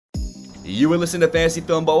You are listening to Fantasy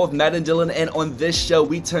Filmball with Matt and Dylan, and on this show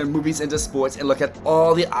we turn movies into sports and look at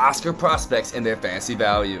all the Oscar prospects and their fantasy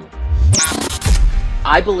value.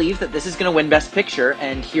 I believe that this is going to win Best Picture,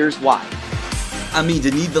 and here's why. I mean,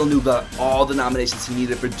 Denis Villeneuve got all the nominations he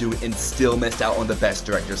needed for Dune and still missed out on the Best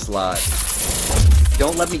Director slot.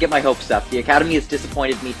 Don't let me get my hopes up. The Academy has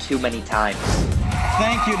disappointed me too many times.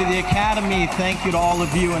 Thank you to the Academy. Thank you to all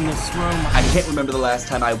of you in this room. I can't remember the last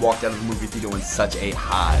time I walked out of a movie theater on such a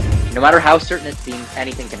high. No matter how certain it seems,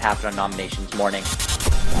 anything can happen on nominations morning.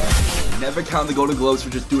 Never count the Golden Globes for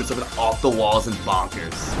just doing something off the walls and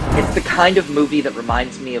bonkers. It's the kind of movie that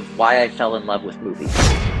reminds me of why I fell in love with movies.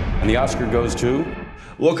 And the Oscar goes to...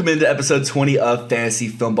 Welcome into episode 20 of Fantasy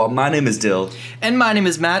Filmball. My name is Dyl. And my name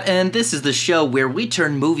is Matt, and this is the show where we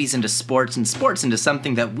turn movies into sports and sports into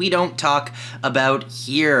something that we don't talk about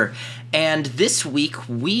here. And this week,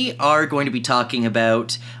 we are going to be talking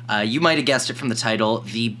about, you might have guessed it from the title,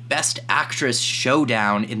 the Best Actress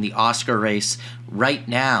Showdown in the Oscar race right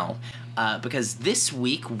now. Because this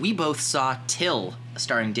week, we both saw Till,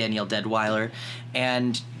 starring Danielle Deadwyler,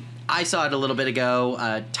 and I saw it a little bit ago,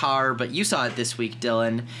 TÁR, but you saw it this week,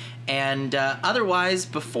 Dylan. And otherwise,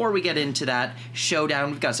 before we get into that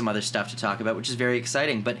Showdown, we've got some other stuff to talk about, which is very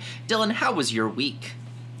exciting. But Dylan, how was your week?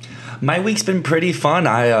 My week's been pretty fun.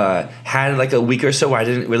 I had like a week or so where I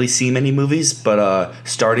didn't really see many movies, but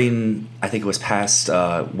starting, I think it was past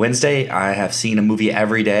Wednesday, I have seen a movie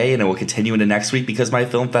every day, and it will continue into next week because my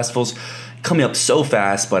film festival's coming up so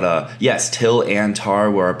fast. But yes, Till and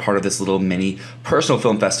TÁR were a part of this little mini personal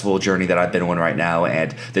film festival journey that I've been on right now,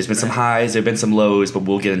 and there's been some highs, there have been some lows, but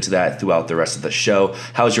we'll get into that throughout the rest of the show.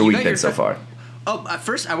 How's your week been so far? Oh,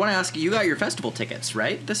 first, I want to ask, you got your festival tickets,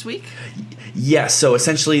 right, this week? Yes, so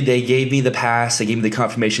essentially they gave me the pass, they gave me the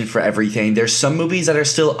confirmation for everything. There's some movies that are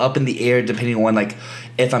still up in the air depending on like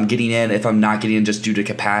if I'm getting in, if I'm not getting in just due to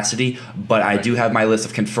capacity, but I do have my list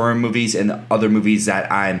of confirmed movies and other movies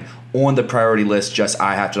that I'm on the priority list, just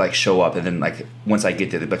I have to like show up, and then like once I get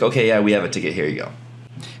there, they're like, okay, yeah, we have a ticket, here you go.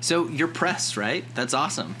 So you're pressed, right? That's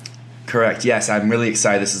awesome. Correct. Yes, I'm really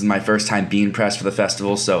excited. This is my first time being pressed for the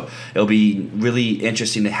festival, so it'll be really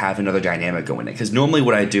interesting to have another dynamic going in. Because normally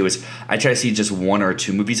what I do is I try to see just one or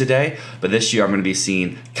two movies a day, but this year I'm going to be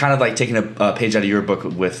seeing, kind of like taking a page out of your book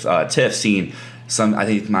with Tiff, seeing some, I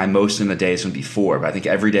think my most in the day is going to be 4, but I think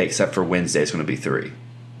every day except for Wednesday is going to be 3.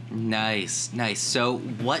 Nice. So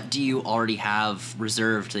what do you already have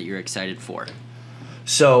reserved that you're excited for?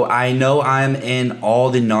 So I know I'm in all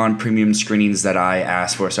the non-premium screenings that I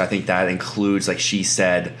asked for, so I think that includes, like She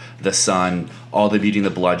Said, The Sun, All the Beauty and the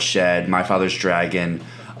Bloodshed, My Father's Dragon,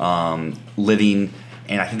 Living,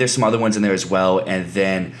 and I think there's some other ones in there as well. And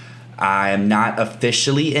then I'm not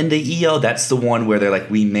officially into EO. That's the one where they're like,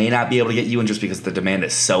 we may not be able to get you in just because the demand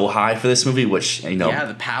is so high for this movie, which, you know, yeah,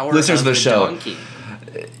 the power listeners of of the show. donkey.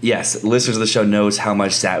 Yes, listeners of the show knows how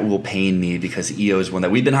much that will pain me because EO is one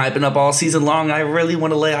that we've been hyping up all season long. I really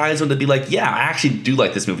want to lay eyes on to be like, yeah, I actually do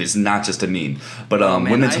like this movie. It's not just a meme. But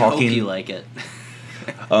Women Talking, hope you like it.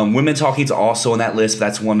 Women Talking is also on that list.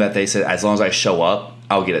 That's one that they said as long as I show up,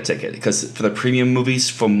 I'll get a ticket. Because for the premium movies,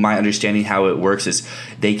 from my understanding, how it works is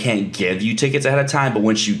they can't give you tickets ahead of time, but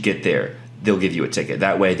once you get there, they'll give you a ticket.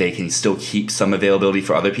 That way they can still keep some availability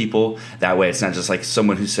for other people. That way it's not just like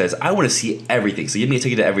someone who says, I want to see everything, so give me a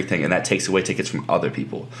ticket to everything, and that takes away tickets from other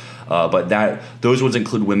people. But those ones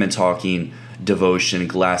include Women Talking, Devotion,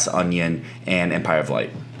 Glass Onion, and Empire of Light.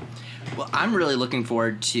 Well, I'm really looking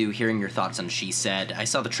forward to hearing your thoughts on She Said. I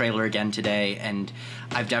saw the trailer again today, and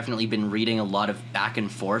I've definitely been reading a lot of back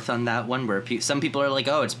and forth on that one, where some people are like,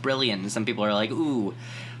 oh, it's brilliant, and some people are like, ooh,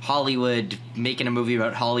 Hollywood making a movie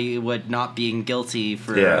about Hollywood not being guilty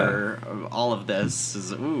for all of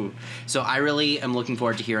this. Ooh. So I really am looking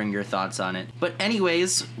forward to hearing your thoughts on it. But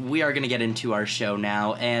anyways, we are going to get into our show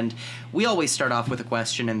now, and we always start off with a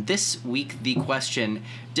question, and this week the question,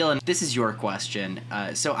 Dylan, this is your question,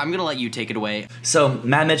 so I'm going to let you take it away. So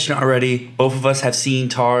Matt mentioned already, both of us have seen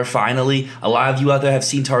TÁR finally. A lot of you out there have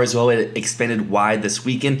seen TÁR as well. It expanded wide this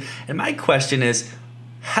weekend, and my question is,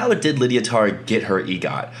 how did Lydia TÁR get her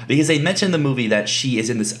EGOT? Because they mentioned in the movie that she is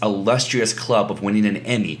in this illustrious club of winning an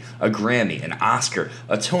Emmy, a Grammy, an Oscar,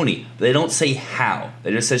 a Tony. But they don't say how.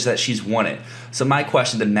 They just say that she's won it. So my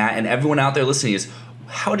question to Matt and everyone out there listening is,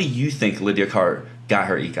 how do you think Lydia TÁR got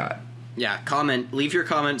her EGOT? Yeah, leave your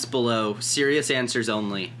comments below. Serious answers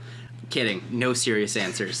only. Kidding, no serious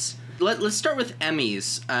answers. Let's start with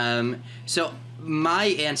Emmys. So my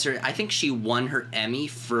answer, I think she won her Emmy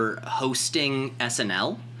for hosting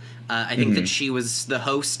SNL. I think that she was the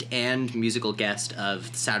host and musical guest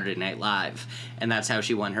of Saturday Night Live, and that's how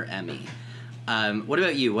she won her Emmy. What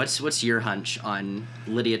about you? What's your hunch on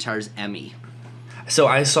Lydia TÁR's Emmy? So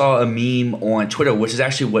I saw a meme on Twitter, which is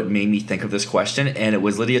actually what made me think of this question, and it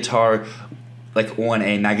was Lydia TÁR, like on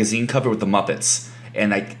a magazine cover with the Muppets,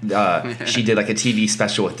 and like she did like a TV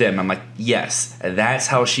special with them. I'm like, yes, that's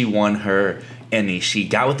how she won her Emmy. She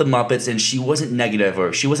got with the Muppets, and she wasn't negative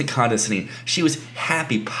or she wasn't condescending. She was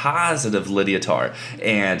happy, positive Lydia TÁR,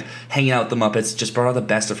 and hanging out with the Muppets just brought out the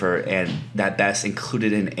best of her, and that best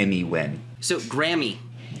included an Emmy win. So Grammy,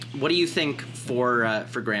 what do you think for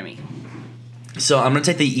Grammy? So I'm going to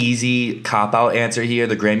take the easy cop-out answer here.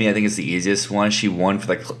 The Grammy, I think, is the easiest one. She won for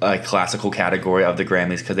the classical category of the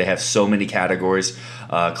Grammys because they have so many categories.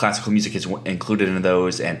 Classical music is included in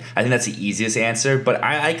those, and I think that's the easiest answer. But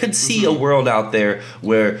I could see a world out there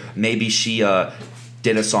where maybe she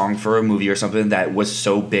did a song for a movie or something that was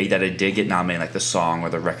so big that it did get nominated, like the song or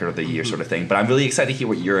the record of the year sort of thing. But I'm really excited to hear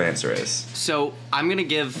what your answer is. So I'm going to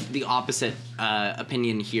give the opposite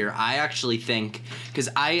opinion here. I actually think, because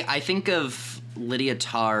I think of Lydia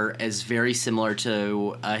TÁR as very similar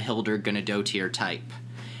to a Hildur Guðnadóttir type,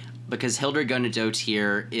 because Hildur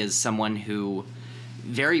Guðnadóttir is someone who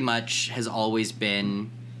very much has always been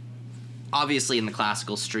obviously in the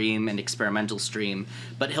classical stream and experimental stream,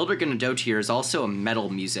 but Hildur Guðnadóttir is also a metal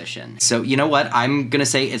musician. So you know what? I'm going to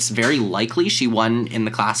say it's very likely she won in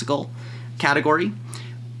the classical category,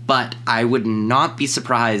 but I would not be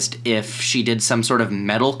surprised if she did some sort of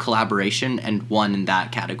metal collaboration and won in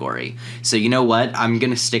that category. So you know what? I'm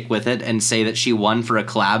going to stick with it and say that she won for a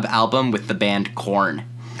collab album with the band Korn.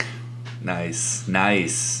 Nice.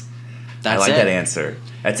 That's I like it. that answer.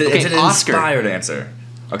 It's an Oscar. Inspired answer.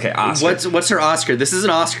 Okay, Oscar. What's her Oscar? This is an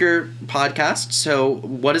Oscar podcast, so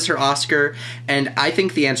what is her Oscar? And I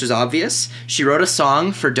think the answer is obvious. She wrote a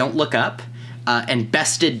song for Don't Look Up and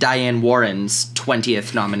bested Diane Warren's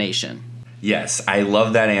 20th nomination. Yes, I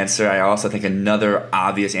love that answer. I also think another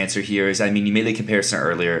obvious answer here is, you made the comparison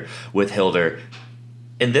earlier with Hildur.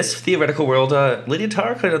 In this theoretical world, Lydia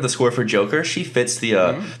TÁR could have the score for Joker. She fits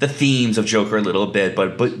the themes of Joker a little bit,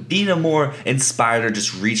 but being a more inspired or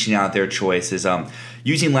just reaching out their choices.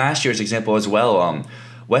 Using last year's example as well,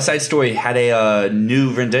 West Side Story had a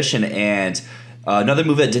new rendition, and another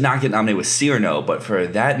movie that did not get nominated was Cyrano, but for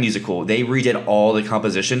that musical, they redid all the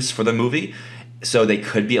compositions for the movie, so they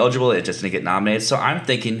could be eligible. It just didn't get nominated. So I'm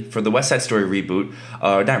thinking for the West Side Story reboot,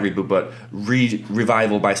 not reboot, but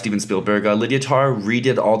revival by Steven Spielberg, Lydia TÁR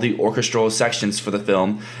redid all the orchestral sections for the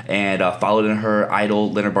film and followed in her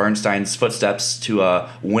idol Leonard Bernstein's footsteps to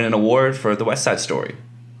win an award for the West Side Story.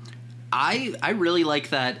 I really like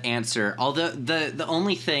that answer, although the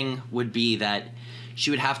only thing would be that she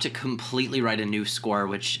would have to completely write a new score,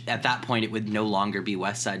 which at that point it would no longer be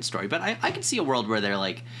West Side Story. But I could see a world where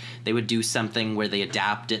they would do something where they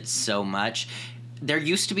adapt it so much. There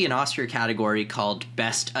used to be an Oscar category called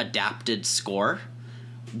Best Adapted Score,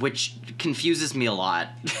 which confuses me a lot.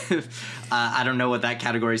 I don't know what that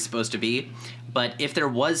category is supposed to be. But if there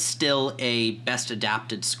was still a Best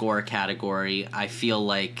Adapted Score category, I feel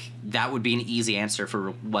like that would be an easy answer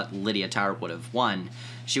for what Lydia TÁR would have won.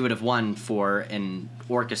 She would have won for an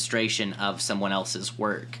orchestration of someone else's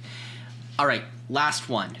work. All right, last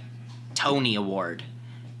one. Tony Award.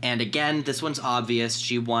 And again, this one's obvious.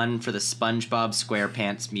 She won for the SpongeBob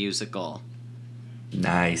SquarePants musical.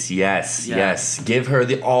 Nice, yes. Give her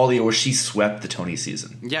all the awards. She swept the Tony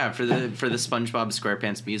season. Yeah, for the SpongeBob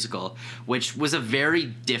SquarePants musical, which was a very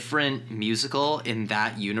different musical in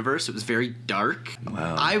that universe. It was very dark.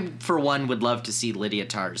 Wow. I, for one, would love to see Lydia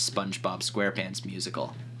TÁR's SpongeBob SquarePants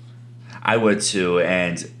musical. I would too,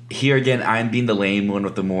 and here again, I'm being the lame one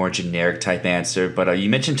with the more generic type answer, but you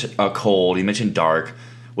mentioned cold, you mentioned dark.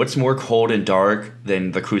 What's more cold and dark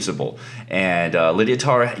than The Crucible? And Lydia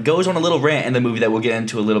TÁR goes on a little rant in the movie that we'll get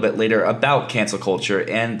into a little bit later about cancel culture,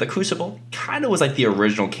 and The Crucible kind of was like the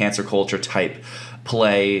original cancel culture type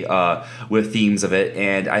play with themes of it,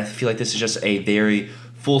 and I feel like this is just a very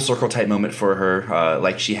full circle type moment for her,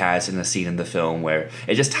 like she has in the scene in the film where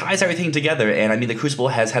it just ties everything together. And The Crucible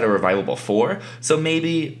has had a revival before, so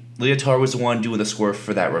maybe Lydia TÁR was the one doing the score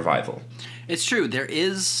for that revival. It's true. There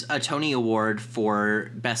is a Tony Award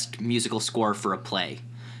for Best Musical Score for a Play.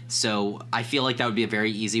 So I feel like that would be a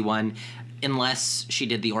very easy one, unless she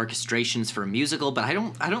did the orchestrations for a musical, but I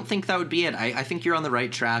don't think that would be it. I think you're on the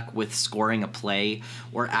right track with scoring a play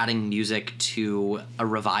or adding music to a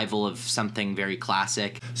revival of something very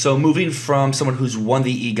classic. So moving from someone who's won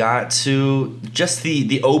the EGOT to just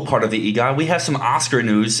the O part of the EGOT, we have some Oscar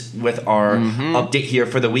news with our update here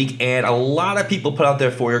for the week, and a lot of people put out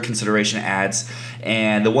their for your consideration ads,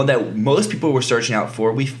 and the one that most people were searching out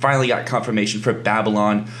for, we finally got confirmation for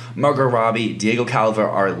Babylon. Margot Robbie, Diego Calva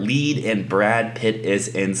are lead and Brad Pitt is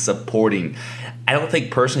in supporting. I don't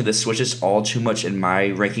think personally this switches all too much in my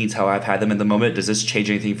rankings how I've had them in the moment. Does this change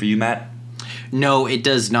anything for you, Matt? No, it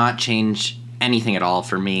does not change anything at all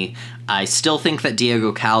for me. I still think that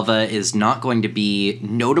Diego Calva is not going to be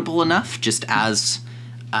notable enough just as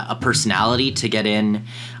a personality to get in.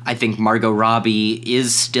 I think Margot Robbie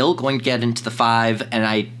is still going to get into the 5, and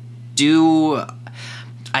I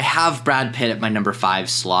have Brad Pitt at my number 5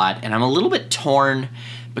 slot, and I'm a little bit torn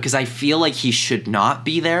because I feel like he should not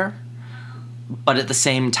be there. But at the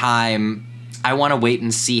same time, I want to wait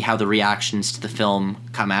and see how the reactions to the film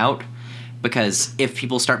come out, because if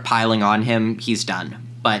people start piling on him, he's done.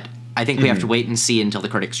 But I think we have to wait and see until the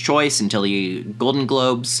Critics' Choice, until the Golden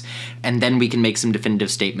Globes, and then we can make some definitive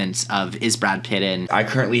statements of, is Brad Pitt in? I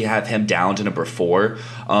currently have him down to number 4,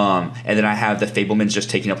 and then I have the Fabelmans just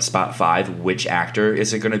taking up spot 5. Which actor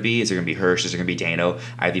is it going to be? Is it going to be Hirsch? Is it going to be Dano?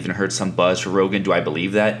 I've even heard some buzz for Rogan. Do I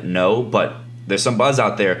believe that? No, but there's some buzz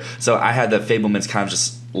out there. So I had the Fabelmans kind of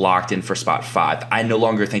just locked in for spot 5. I no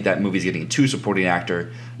longer think that movie's getting 2 supporting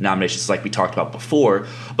actor nominations like we talked about before,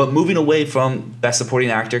 but moving away from best supporting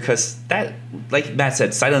actor, because that, like Matt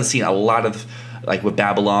said, sight unseen, a lot of, like with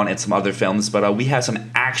Babylon and some other films, but we have some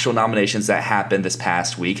actual nominations that happened this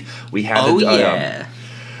past week. We had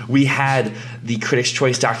we had the Critics'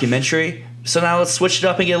 Choice documentary. So now let's switch it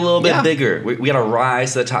up and get a little bit bigger. We got to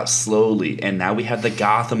rise to the top slowly, and now we have the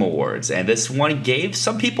Gotham Awards, and this one gave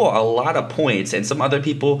some people a lot of points, and some other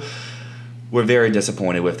people were very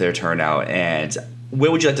disappointed with their turnout. And where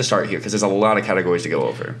would you like to start here? Because there's a lot of categories to go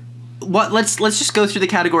over. Let's just go through the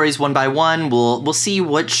categories one by one. We'll see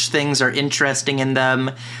which things are interesting in them,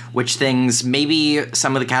 which things maybe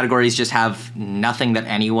some of the categories just have nothing that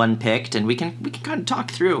anyone picked, and we can kind of talk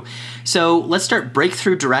through. So let's start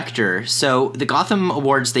Breakthrough Director. So the Gotham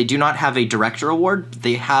Awards, they do not have a director award.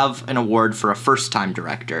 They have an award for a first-time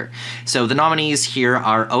director. So the nominees here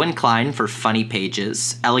are Owen Kline for Funny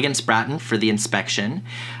Pages, Elegance Bratton for The Inspection,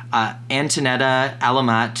 Antonetta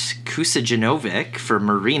Alamat Kusajanovic for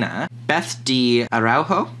Marina, Beth D.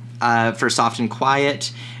 Araujo for Soft and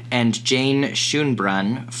Quiet, and Jane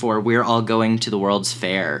Schoenbrunn for We're All Going to the World's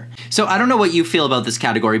Fair. So I don't know what you feel about this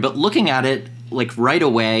category, but looking at it like right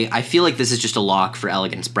away, I feel like this is just a lock for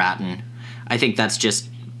Elegance Bratton. I think that's just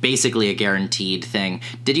basically a guaranteed thing.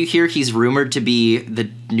 Did you hear he's rumored to be the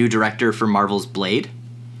new director for Marvel's Blade?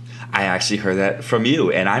 I actually heard that from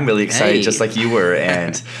you, and I'm really excited, just like you were.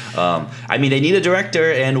 And I mean, they need a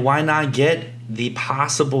director, and why not get the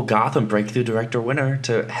possible Gotham Breakthrough Director winner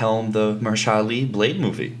to helm the Mahershala Ali Blade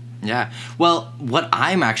movie? Yeah. Well, what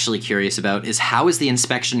I'm actually curious about is how is The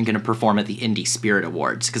Inspection going to perform at the Indie Spirit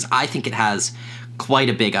Awards? Because I think it has quite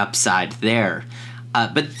a big upside there.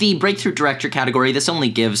 But the Breakthrough Director category, this only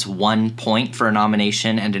gives 1 point for a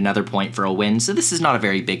nomination and another point for a win, so this is not a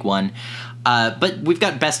very big one. But we've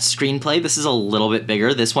got Best Screenplay. This is a little bit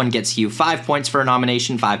bigger. This one gets you 5 points for a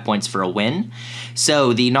nomination, 5 points for a win.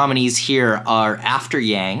 So the nominees here are After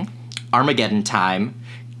Yang, Armageddon Time,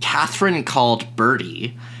 Catherine Called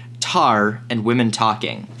Birdie, TÁR, and Women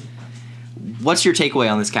Talking. What's your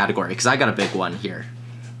takeaway on this category? Because I got a big one here.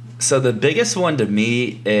 So the biggest one to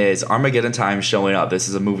me is Armageddon Time showing up. This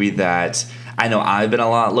is a movie that I know I've been a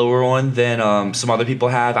lot lower on than some other people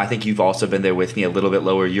have. I think you've also been there with me a little bit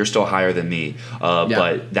lower. You're still higher than me.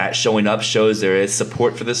 But that showing up shows there is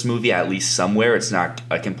support for this movie, at least somewhere. It's not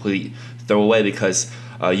a complete throwaway, because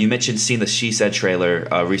you mentioned seeing the She Said trailer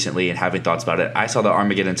recently and having thoughts about it. I saw the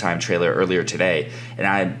Armageddon Time trailer earlier today,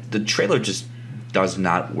 and the trailer just does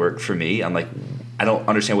not work for me. I'm like, I don't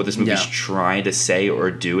understand what this movie is trying to say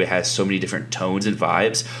or do. It has so many different tones and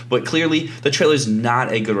vibes. But clearly, the trailer is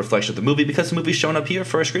not a good reflection of the movie, because the movie's shown up here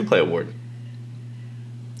for a screenplay award.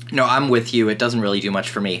 No, I'm with you. It doesn't really do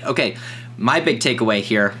much for me. Okay, my big takeaway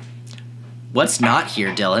here. What's not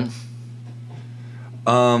here, Dylan?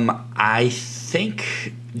 I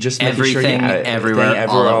think just Everything, Everywhere,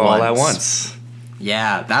 all at once.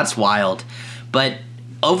 Yeah, that's wild. But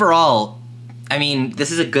overall, I mean,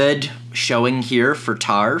 this is a good showing here for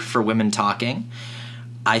TÁR, for Women Talking.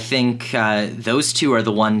 I think those two are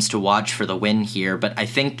the ones to watch for the win here, but I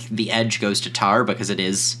think the edge goes to TÁR because it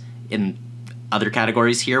is in other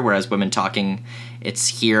categories here, whereas Women Talking, it's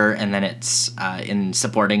here and then it's in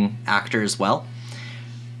supporting actor as well.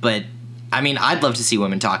 But, I mean, I'd love to see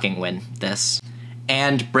Women Talking win this.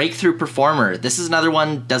 And Breakthrough Performer. This is another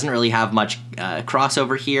one, doesn't really have much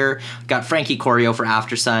crossover here. Got Frankie Corio for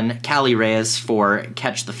Aftersun, Callie Reyes for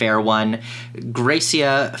Catch the Fair One,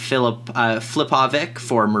 Gracia Flipovic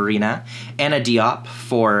for Marina, Anna Diop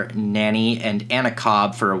for Nanny, and Anna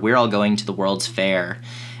Cobb for We're All Going to the World's Fair.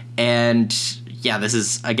 And yeah, this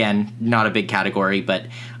is, again, not a big category, but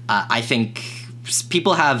I think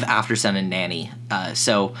people have Aftersun and Nanny,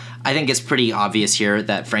 so I think it's pretty obvious here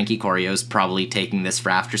that Frankie Corio's probably taking this for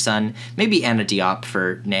Aftersun. Maybe Anna Diop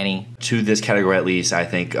for Nanny. To this category at least, I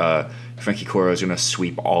think Frankie Corio is going to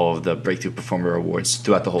sweep all of the Breakthrough Performer awards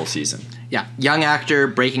throughout the whole season. Yeah, young actor,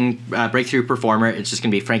 breakthrough performer. It's just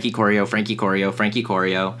going to be Frankie Corio, Frankie Corio, Frankie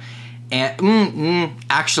Corio. And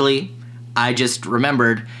actually, I just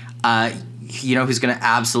remembered, you know who's going to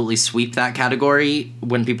absolutely sweep that category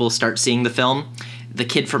when people start seeing the film? The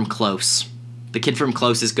kid from Close. The kid from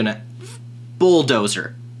Close is going to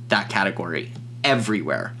bulldozer that category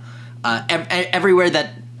everywhere. Everywhere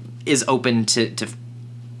that is open to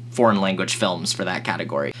foreign language films for that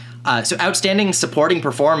category. So outstanding supporting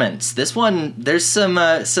performance. This one, there's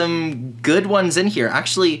some good ones in here.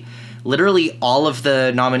 Actually, literally all of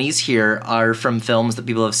the nominees here are from films that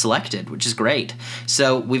people have selected, which is great.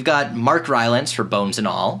 So we've got Mark Rylance for Bones and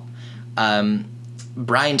All,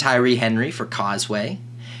 Brian Tyree Henry for Causeway,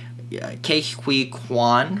 Ke Huy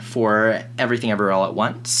Quan for Everything Everywhere All at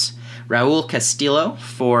Once, Raul Castillo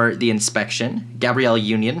for The Inspection, Gabrielle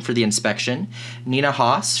Union for The Inspection, Nina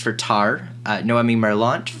Haas for TÁR, Noemi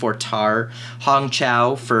Merlant for TÁR, Hong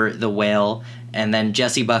Chow for The Whale, and then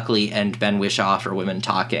Jessie Buckley and Ben Whishaw for Women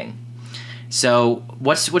Talking. So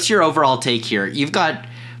what's your overall take here? You've got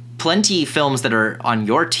plenty films that are on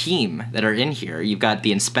your team that are in here. You've got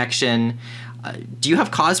The Inspection. Do you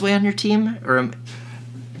have Causeway on your team? Or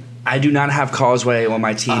I do not have Causeway on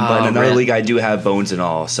my team, but in another league I do have Bones and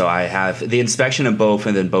All. So I have The Inspection in both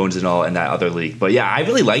and then Bones and All in that other league. But yeah, I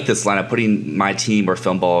really like this lineup, putting my team or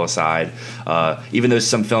Filmball aside. Even though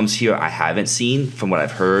some films here I haven't seen, from what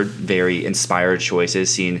I've heard, very inspired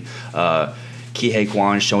choices. Seeing Ke Huy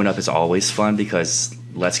Quan showing up is always fun because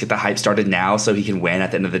let's get the hype started now so he can win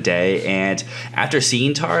at the end of the day. And after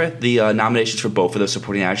seeing TÁR, the nominations for both of those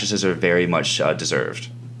supporting actresses are very much deserved.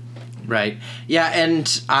 Right. Yeah,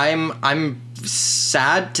 and I'm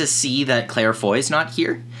sad to see that Claire Foy's not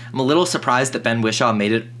here. I'm a little surprised that Ben Whishaw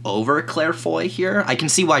made it over Claire Foy here. I can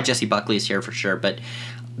see why Jessie Buckley is here for sure, but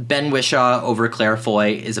Ben Whishaw over Claire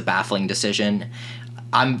Foy is a baffling decision.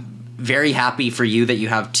 I'm very happy for you that you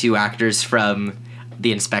have two actors from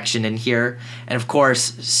The Inspection in here. And of course,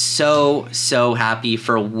 so happy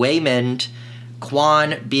for Waymond.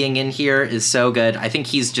 Quan being in here is so good. I think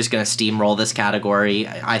he's just going to steamroll this category.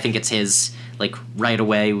 I think it's his, like, right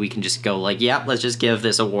away. We can just go, like, yeah, let's just give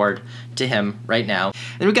this award to him right now.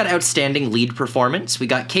 Then we got Outstanding Lead Performance. We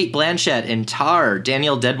got Cate Blanchett in TÁR,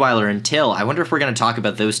 Danielle Deadwyler in Till. I wonder if we're going to talk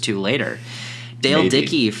about those two later. Dale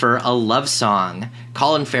Dickey for A Love Song,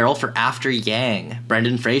 Colin Farrell for After Yang,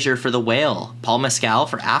 Brendan Fraser for The Whale, Paul Mescal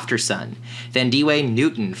for Aftersun, Thandiwe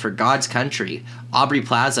Newton for God's Country, Aubrey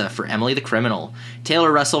Plaza for Emily the Criminal,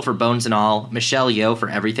 Taylor Russell for Bones and All, Michelle Yeoh for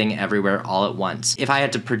Everything Everywhere All at Once. If I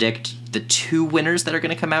had to predict the two winners that are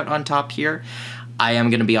going to come out on top here, I am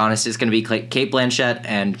going to be honest, it's going to be Cate Blanchett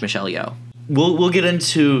and Michelle Yeoh. We'll get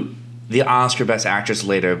into the Oscar Best Actress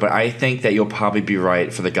later, but I think that you'll probably be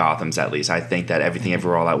right for the Gothams at least. I think that Everything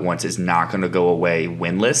Everywhere All at Once is not going to go away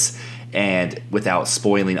winless, and without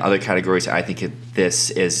spoiling other categories, I think this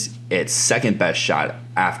is its second best shot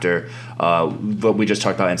after what we just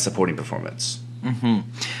talked about in supporting performance. Mm-hmm.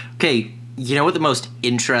 Okay, you know what the most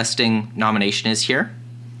interesting nomination is here?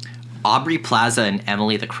 Aubrey Plaza and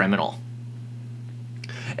Emily the Criminal.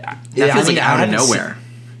 That feels like out of nowhere.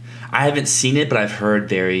 I haven't seen it, but I've heard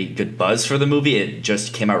very good buzz for the movie. It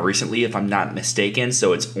just came out recently, if I'm not mistaken,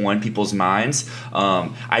 so it's on people's minds.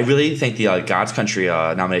 I really think the God's Country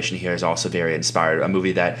nomination here is also very inspired. A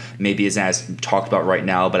movie that maybe isn't as talked about right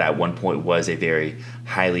now, but at one point was a very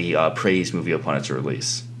highly praised movie upon its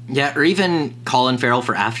release. Yeah, or even Colin Farrell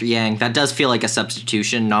for After Yang. That does feel like a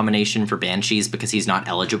substitution nomination for Banshees because he's not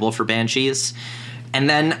eligible for Banshees. And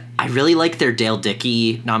then I really like their Dale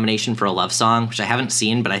Dickey nomination for A Love Song, which I haven't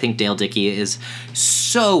seen, but I think Dale Dickey is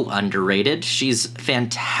so underrated. She's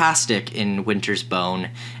fantastic in Winter's Bone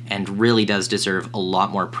and really does deserve a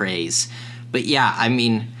lot more praise. But yeah, I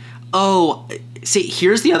mean, see,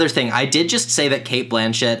 here's the other thing. I did just say that Cate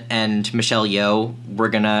Blanchett and Michelle Yeoh were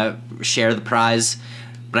going to share the prize,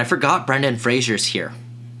 but I forgot Brendan Fraser's here.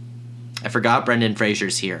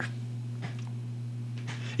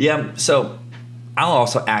 Yeah, so I'll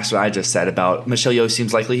also ask what I just said about Michelle Yeoh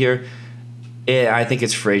seems likely here. I think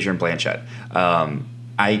it's Fraser and Blanchett.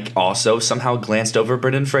 I also somehow glanced over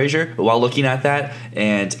Brendan Fraser while looking at that,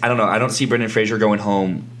 and I don't know. I don't see Brendan Fraser going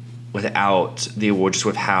home without the award, just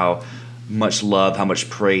with how much love, how much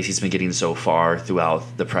praise he's been getting so far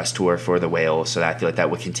throughout the press tour for The Whale. So I feel like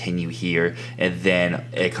that would continue here, and then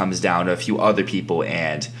it comes down to a few other people,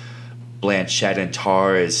 and Blanchett and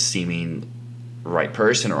TÁR is seeming right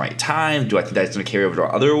person or right time? Do I think that's going to carry over to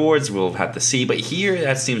our other awards? We'll have to see. But here,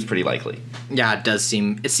 that seems pretty likely. Yeah,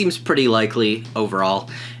 it seems pretty likely overall.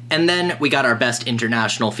 And then we got our best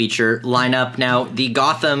international feature lineup. Now, the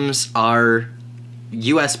Gothams are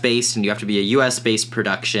US-based, and you have to be a US-based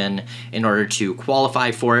production in order to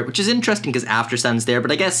qualify for it, which is interesting because After Sun's there,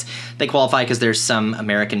 but I guess they qualify because there's some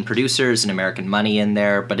American producers and American money in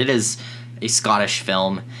there, but it is a Scottish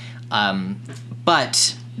film.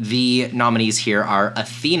 But the nominees here are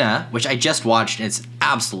Athena, which I just watched, and it's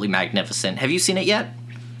absolutely magnificent. Have you seen it yet?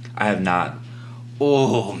 I have not.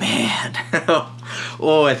 Oh, man.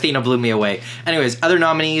 Oh, Athena blew me away. Anyways, other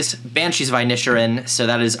nominees, Banshees of Inisherin, so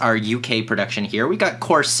that is our UK production here. We got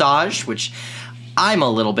Corsage, which I'm a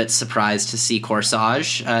little bit surprised to see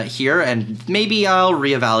Corsage here, and maybe I'll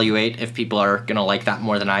reevaluate if people are going to like that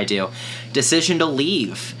more than I do. Decision to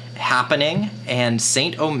Leave, Happening, and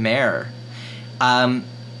Saint Omer.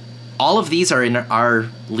 All of these are in our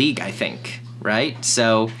league, I think, right?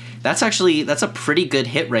 So that's a pretty good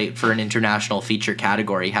hit rate for an international feature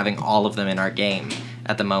category, having all of them in our game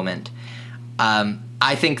at the moment.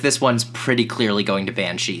 I think this one's pretty clearly going to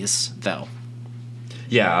Banshees, though.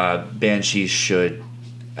 Yeah, Banshees should.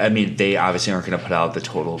 I mean, they obviously aren't going to put out the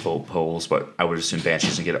total vote polls, but I would assume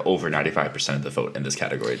Banshees can get over 95% of the vote in this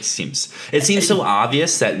category. It seems so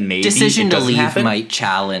obvious that maybe Decision to Leave happen. Might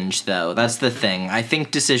challenge, though. That's the thing. I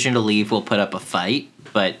think Decision to Leave will put up a fight,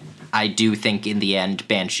 but I do think in the end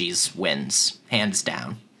Banshees wins, hands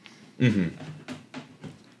down. Mm-hmm.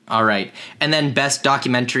 All right. And then Best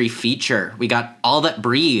Documentary Feature. We got All That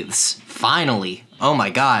Breathes. Finally. Oh my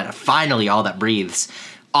God. Finally All That Breathes.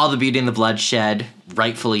 All the Beauty and the Bloodshed.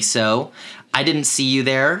 Rightfully so. I Didn't See You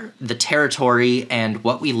There. The Territory. And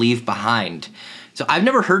What We Leave Behind. So I've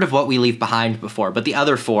never heard of What We Leave Behind before, but the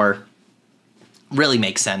other four really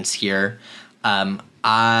make sense here.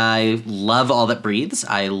 I love All That Breathes.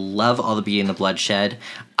 I love All the Beauty and the Bloodshed.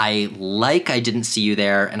 I Didn't See You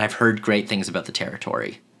There, and I've heard great things about The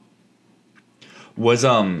Territory. Was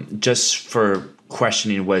just for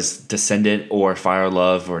questioning, was Descendant or Fire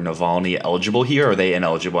Love or Navalny eligible here, or are they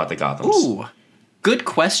ineligible at the Gothams? Ooh, good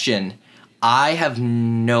question. I have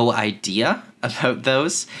no idea about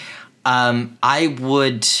those. I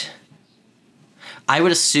would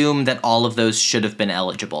assume that all of those should have been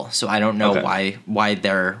eligible, so I don't know why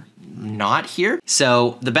they're not here.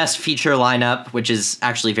 So the best feature lineup, which is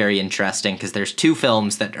actually very interesting because there's two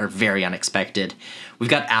films that are very unexpected. We've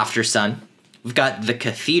got After Sun. We've got The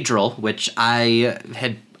Cathedral, which I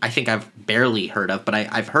think I've barely heard of, but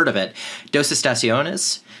I've heard of it. Dos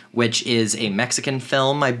Estaciones, which is a Mexican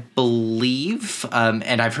film, I believe,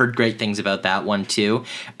 and I've heard great things about that one too.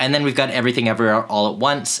 And then we've got Everything Everywhere All at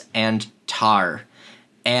Once and TÁR.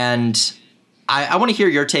 And I want to hear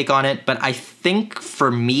your take on it, but I think for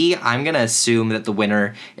me, I'm going to assume that the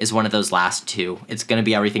winner is one of those last two. It's going to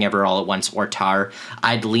be Everything Everywhere All at Once or TÁR.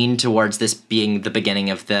 I'd lean towards this being the beginning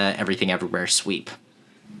of the Everything Everywhere sweep.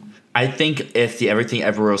 I think if the Everything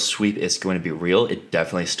Everywhere sweep is going to be real, it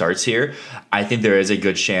definitely starts here. I think there is a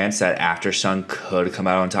good chance that After Sun could come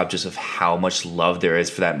out on top just of how much love there is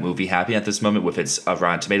for that movie happening at this moment with its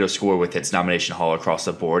Rotten Tomatoes score, with its nomination haul across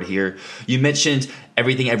the board here. You mentioned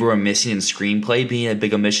Everything Everywhere Missing in screenplay being a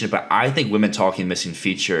big omission, but I think Women Talking Missing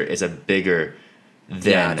feature is a bigger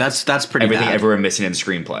than that's pretty Everything bad. Everywhere Missing in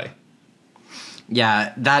screenplay.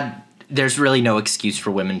 Yeah, there's really no excuse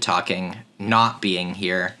for Women Talking not being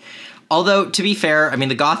here. Although, to be fair, I mean,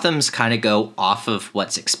 the Gothams kind of go off of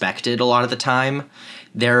what's expected a lot of the time.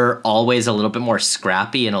 They're always a little bit more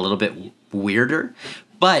scrappy and a little bit weirder.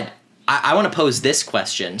 But I want to pose this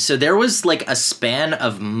question. So there was like a span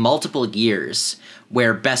of multiple years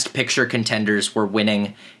where Best Picture contenders were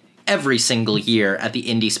winning every single year at the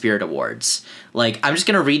Indie Spirit Awards. Like, I'm just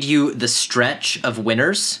going to read you the stretch of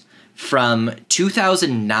winners from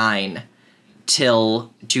 2009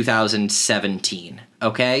 till 2017,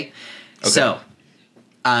 okay? So,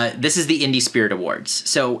 this is the Indie Spirit Awards.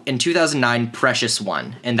 So, in 2009, Precious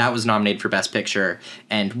won, and that was nominated for Best Picture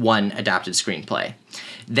and won Adapted Screenplay.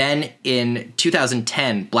 Then, in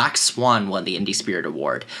 2010, Black Swan won the Indie Spirit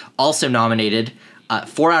Award. Also nominated,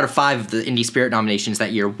 4 out of 5 of the Indie Spirit nominations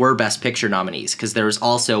that year were Best Picture nominees, because there was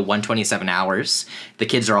also 127 Hours, The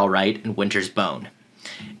Kids Are All Right, and Winter's Bone.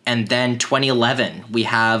 And then 2011, we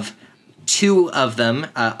have 2 of them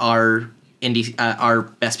are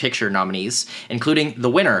Best Picture nominees, including the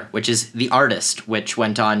winner, which is The Artist, which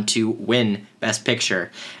went on to win Best Picture.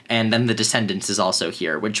 And then The Descendants is also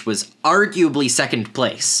here, which was arguably second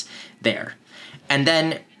place there. And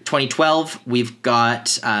then 2012, we've got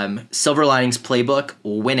Silver Linings Playbook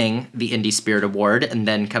winning the Indie Spirit Award and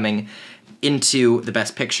then coming into the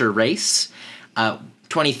Best Picture race.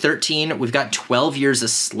 2013, we've got 12 Years a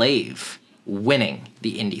Slave winning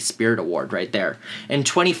the Indie Spirit Award right there. In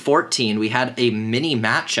 2014, we had a mini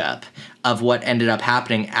matchup of what ended up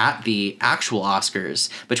happening at the actual Oscars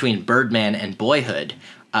between Birdman and Boyhood,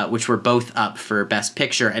 which were both up for Best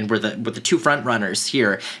Picture and were the two front runners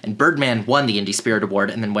here. And Birdman won the Indie Spirit Award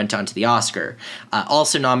and then went on to the Oscar.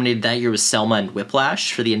 Also nominated that year was Selma and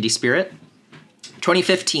Whiplash for the Indie Spirit.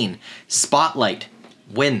 2015, Spotlight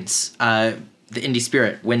wins the Indie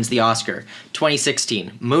Spirit, wins the Oscar.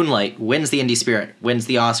 2016, Moonlight wins the Indie Spirit, wins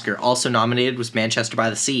the Oscar. Also nominated was Manchester by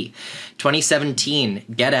the Sea. 2017,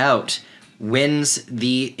 Get Out wins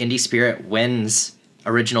the Indie Spirit, wins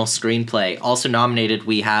Original Screenplay. Also nominated,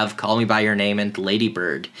 we have Call Me By Your Name and Lady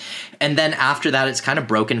Bird. And then after that, it's kind of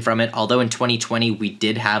broken from it, although in 2020, we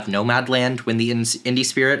did have Nomadland win the Indie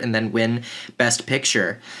Spirit and then win Best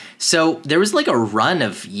Picture. So there was like a run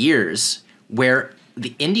of years where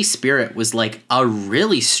the Indie Spirit was like a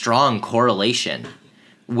really strong correlation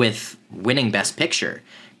with winning Best Picture.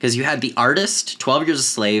 Because you had The Artist, 12 Years a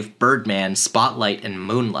Slave, Birdman, Spotlight, and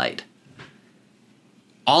Moonlight.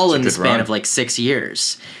 All in the span of like 6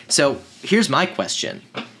 years. So here's my question.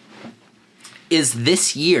 Is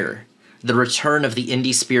this year the return of the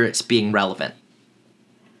Indie Spirits being relevant?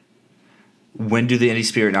 When do the Indie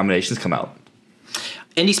Spirit nominations come out?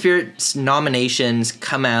 Indie Spirits nominations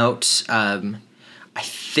come out, I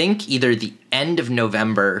think, either the end of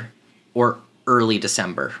November or early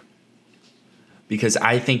December. Because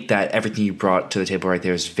I think that everything you brought to the table right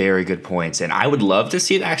there is very good points. And I would love to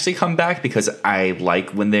see it actually come back because I like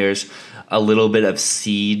when there's a little bit of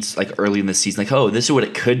seeds like early in the season. Like, oh, this is what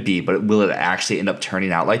it could be, but will it actually end up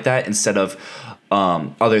turning out like that instead of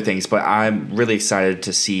other things? But I'm really excited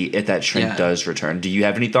to see if that trend does return. Do you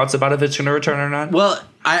have any thoughts about if it's going to return or not? Well,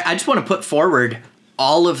 I just want to put forward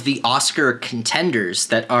all of the Oscar contenders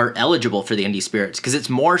that are eligible for the Indie Spirits, because it's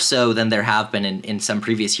more so than there have been in some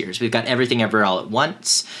previous years. We've got Everything Everywhere All at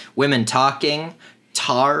Once, Women Talking,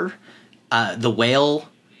 TÁR, The Whale,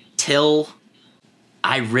 Till.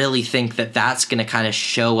 I really think that that's going to kind of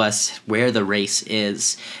show us where the race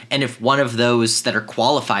is. And if one of those that are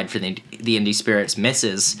qualified for the Indie Spirits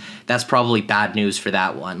misses, that's probably bad news for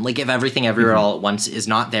that one. Like, if Everything Everywhere All at Once is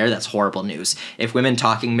not there, that's horrible news. If Women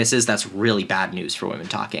Talking misses, that's really bad news for Women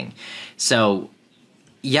Talking. So,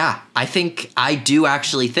 yeah, I do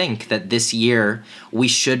actually think that this year we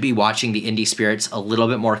should be watching the Indie Spirits a little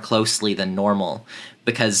bit more closely than normal,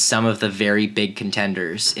 because some of the very big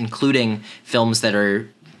contenders, including films that are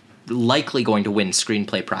likely going to win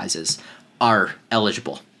screenplay prizes, are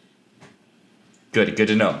eligible. Good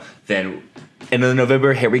to know. Then, end of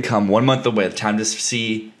November, here we come, 1 month away. Time to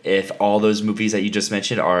see if all those movies that you just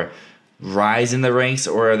mentioned are rise in the ranks,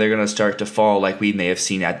 or are they going to start to fall like we may have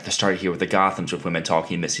seen at the start here with the Gothams, with Women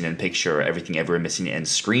Talking missing in picture, Everything Everywhere missing in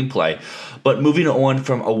screenplay. But moving on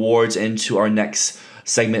from awards into our next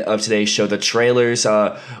segment of today's show, the trailers.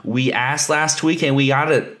 We asked last week and we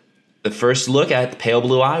got it. The first look at Pale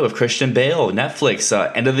Blue Eye with Christian Bale, Netflix,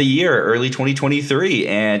 end of the year, early 2023.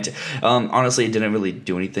 And honestly, it didn't really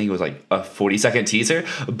do anything. It was like a 40-second teaser.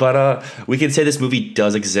 But we can say this movie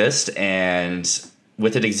does exist. And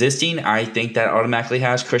with it existing, I think that automatically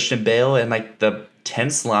has Christian Bale in like the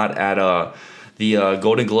 10th slot at the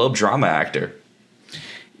Golden Globe drama actor.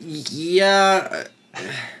 Yeah.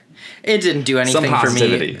 It didn't do anything for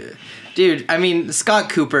me. Dude, I mean, Scott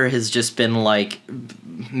Cooper has just been, like,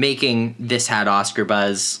 making this had Oscar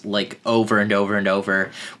buzz, like, over and over and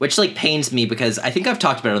over, which, like, pains me because I think I've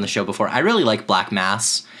talked about it on the show before. I really like Black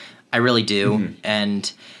Mass. I really do. Mm-hmm.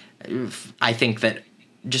 And I think that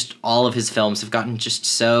just all of his films have gotten just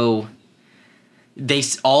so... They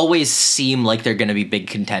always seem like they're going to be big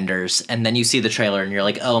contenders, and then you see the trailer and you're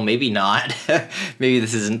like, oh, maybe not. Maybe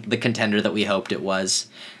this isn't the contender that we hoped it was.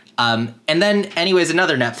 And then, anyways,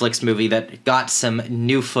 another Netflix movie that got some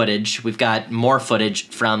new footage. We've got more footage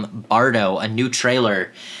from Bardo, a new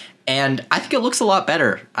trailer, and I think it looks a lot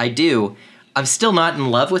better. I do. I'm still not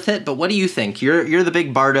in love with it, but what do you think? You're the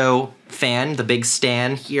big Bardo fan, the big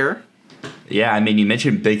stan here. Yeah, I mean, you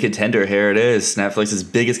mentioned big contender. Here it is. Netflix's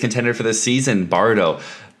biggest contender for this season, Bardo.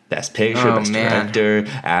 Best Picture, Best Director,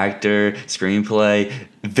 Actor, Screenplay,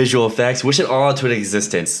 Visual Effects. Wish it all into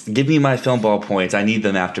existence. Give me my film ball points. I need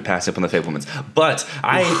them after passing up on The Fabelmans. But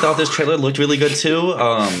I thought this trailer looked really good too.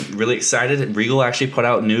 Really excited. Regal actually put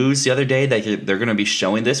out news the other day that they're going to be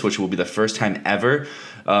showing this, which will be the first time ever.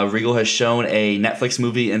 Regal has shown a Netflix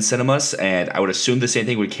movie in cinemas, and I would assume the same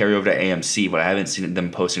thing would carry over to AMC, but I haven't seen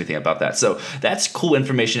them post anything about that. So that's cool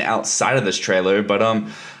information outside of this trailer. But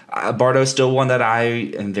Bardo is still one that I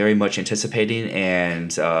am very much anticipating,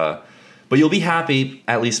 and But you'll be happy,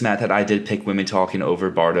 at least Matt, that I did pick Women Talking over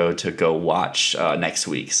Bardo to go watch next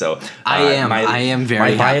week. So I am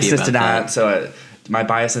very happy about that. So my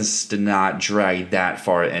biases did not drag that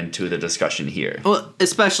far into the discussion here. Well,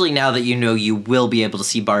 especially now that you know you will be able to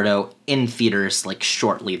see Bardo in theaters like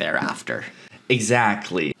shortly thereafter.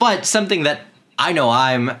 Exactly. But something that I know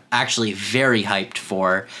I'm actually very hyped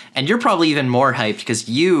for, and you're probably even more hyped because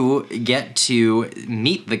you get to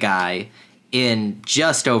meet the guy in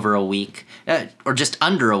just over a week, or just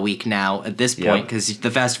under a week now at this point, because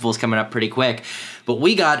the festival's coming up pretty quick. But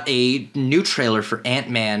we got a new trailer for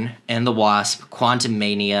Ant-Man and the Wasp,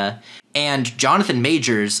 Quantumania, and Jonathan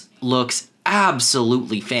Majors looks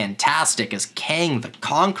absolutely fantastic as Kang the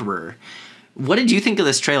Conqueror. What did you think of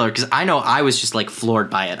this trailer? Because I know I was just like floored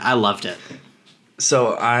by it. I loved it.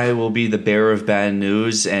 So I will be the bearer of bad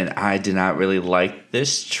news, and I did not really like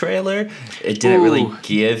this trailer. It didn't really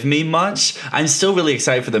give me much. I'm still really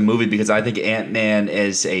excited for the movie because I think Ant-Man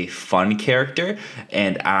is a fun character,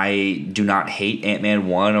 and I do not hate Ant-Man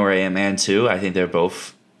 1 or Ant-Man 2. I think they're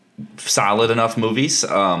both solid enough movies.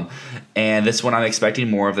 And this one I'm expecting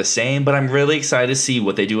more of the same, but I'm really excited to see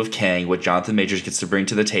what they do with Kang, what Jonathan Majors gets to bring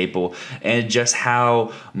to the table, and just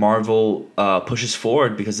how Marvel pushes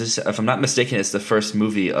forward, because this, if I'm not mistaken, it's the first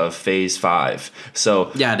movie of Phase 5.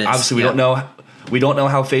 So yeah, it is. Obviously we don't know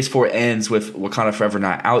how Phase 4 ends with Wakanda Forever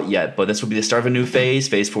not out yet, but this will be the start of a new phase.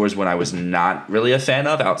 Phase 4 is one I was not really a fan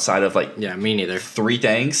of outside of me neither. 3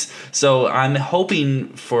 things. So I'm hoping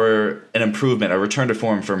for an improvement, a return to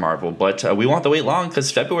form for Marvel, but we won't have to wait long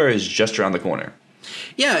because February is just around the corner.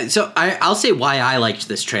 Yeah, so I'll say why I liked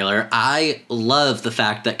this trailer. I love the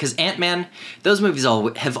fact that, because Ant-Man, those movies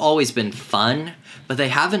have always been fun, but they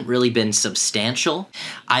haven't really been substantial.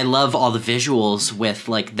 I love all the visuals with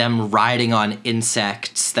like them riding on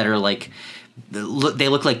insects that are like, they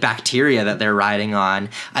look like bacteria that they're riding on.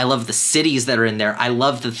 I love the cities that are in there. I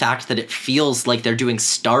love the fact that it feels like they're doing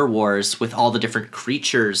Star Wars with all the different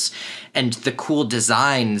creatures and the cool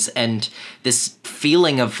designs and this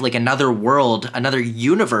feeling of like another world, another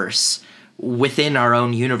universe within our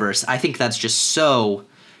own universe. I think that's just so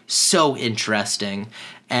interesting.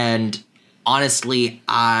 And honestly,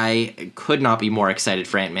 I could not be more excited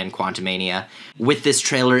for Ant-Man Quantumania. With this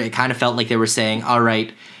trailer, it kind of felt like they were saying, all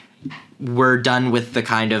right, we're done with the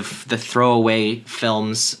kind of the throwaway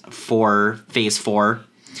films for Phase 4.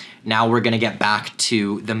 Now we're going to get back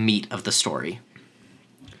to the meat of the story.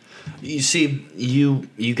 You see, you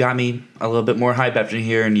got me a little bit more hype after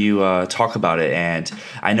hearing you talk about it, and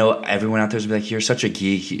I know everyone out there is like, "You're such a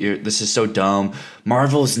geek. This is so dumb.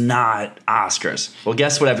 Marvel's not Oscars." Well,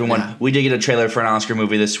 guess what, everyone? Yeah. We did get a trailer for an Oscar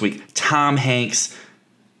movie this week. Tom Hanks,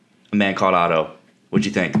 A Man Called Otto. What'd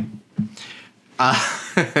you think?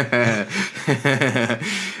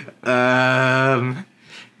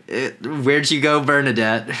 Where'd you go,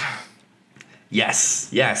 Bernadette? Yes,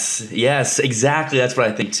 exactly. That's what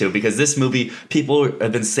I think too. Because this movie, people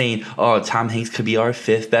have been saying, "Oh, Tom Hanks could be our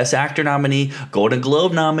 5th Best Actor nominee, Golden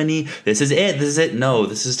Globe nominee. This is it. No,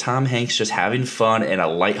 this is Tom Hanks just having fun in a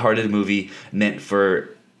lighthearted movie meant for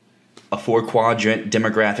a 4-quadrant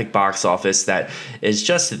demographic box office that is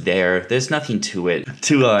just there. There's nothing to it.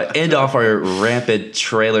 To end off our rampant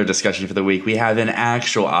trailer discussion for the week, we have an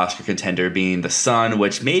actual Oscar contender being The Son,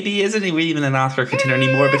 which maybe isn't even an Oscar contender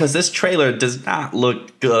anymore because this trailer does not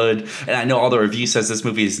look good. And I know all the reviews says this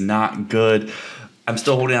movie is not good. I'm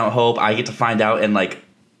still holding out hope. I get to find out in like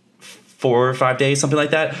 4 or 5 days, something like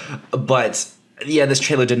that. But yeah, this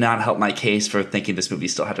trailer did not help my case for thinking this movie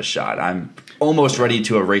still had a shot. I'm almost ready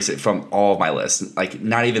to erase it from all of my lists, like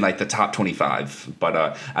not even like the top 25.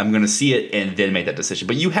 But I'm going to see it and then make that decision.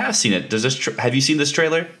 But you have seen it. Have you seen this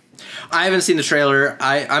trailer? I haven't seen the trailer.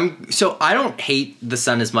 I don't hate The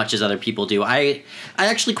Son as much as other people do. I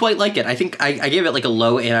actually quite like it. I think I gave it like a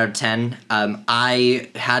low 8 out of 10. I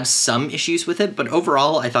had some issues with it, but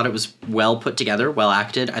overall I thought it was well put together, well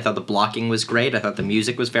acted. I thought the blocking was great. I thought the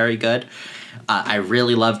music was very good. I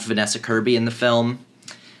really loved Vanessa Kirby in the film.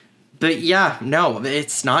 But yeah, no,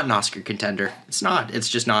 it's not an Oscar contender. It's not. It's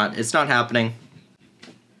just not. It's not happening.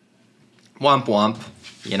 Womp womp.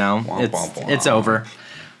 You know, it's over.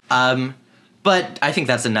 But I think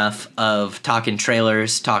that's enough of talking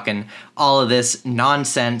trailers, talking all of this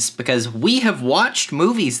nonsense, because we have watched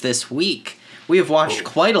movies this week. We have watched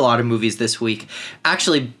quite a lot of movies this week.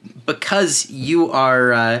 Actually, because you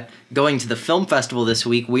are going to the film festival this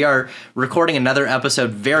week, we are recording another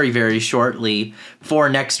episode very, very shortly for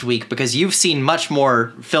next week, because you've seen much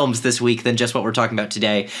more films this week than just what we're talking about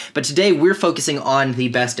today. But today we're focusing on the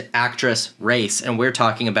Best Actress race, and we're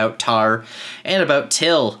talking about TÁR and about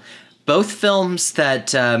Till. Both films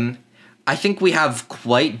that I I think we have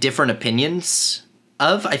quite different opinions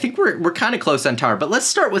of. I think we're kind of close on TÁR, but let's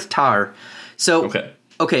start with TÁR. So,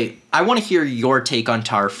 okay, I want to hear your take on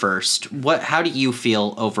TÁR first. How do you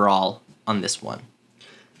feel overall on this one?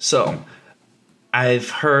 So, I've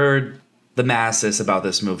heard the masses about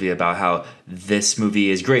this movie, about how this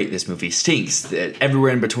movie is great, this movie stinks,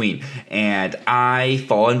 everywhere in between. And I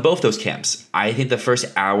fall in both those camps. I think the first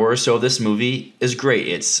hour or so of this movie is great.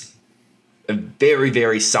 It's a very,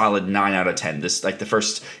 very solid 9 out of 10. This, like, the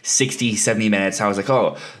first 60, 70 minutes, I was like,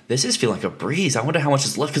 oh, this is feeling like a breeze. I wonder how much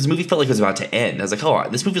is left, because the movie felt like it was about to end. I was like, oh,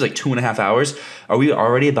 this movie's like 2.5 hours. Are we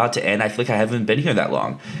already about to end? I feel like I haven't been here that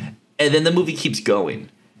long. And then the movie keeps going.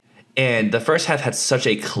 And the first half had such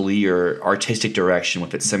a clear artistic direction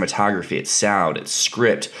with its cinematography, its sound, its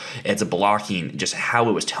script, its blocking, just how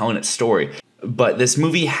it was telling its story. But this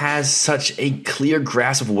movie has such a clear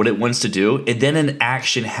grasp of what it wants to do, and then an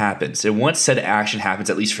action happens. And once said action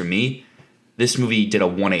happens, at least for me, this movie did a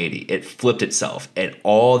 180. It flipped itself, and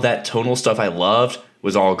all that tonal stuff I loved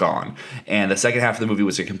was all gone. And the second half of the movie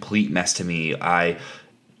was a complete mess to me. I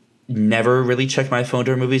never really checked my phone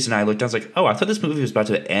during movies, and I looked down, I was like, oh, I thought this movie was about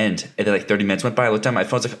to end, and then like 30 minutes went by, I looked down, my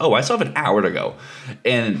phone's like, oh, I still have an hour to go.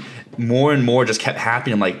 And more just kept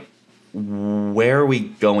happening. I'm like, where are we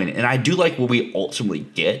going? And I do like what we ultimately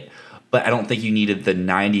get, but I don't think you needed the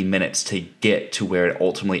 90 minutes to get to where it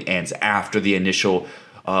ultimately ends after the initial,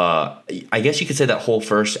 I guess you could say that whole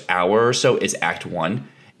first hour or so is Act 1,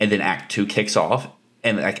 and then Act 2 kicks off,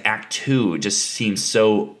 and like Act 2 just seems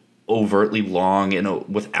so overtly long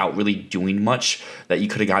and without really doing much that you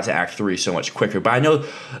could have got to Act 3 so much quicker. But I know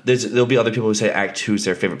there'll be other people who say Act 2 is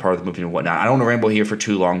their favorite part of the movie and whatnot. I don't want to ramble here for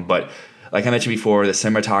too long, but like I mentioned before, the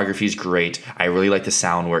cinematography is great. I really like the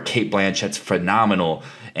sound work. Cate Blanchett's phenomenal.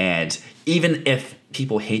 And even if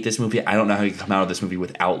people hate this movie, I don't know how you can come out of this movie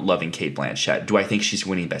without loving Cate Blanchett. Do I think she's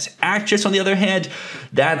winning Best Actress, on the other hand?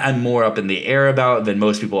 That I'm more up in the air about than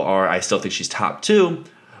most people are. I still think she's top 2.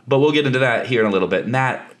 But we'll get into that here in a little bit.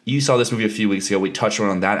 Matt, you saw this movie a few weeks ago. We touched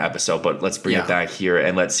on that episode, but let's bring it back here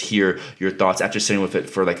and let's hear your thoughts after sitting with it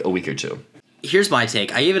for like a week or two. Here's my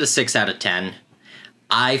take. I gave it a 6 out of 10.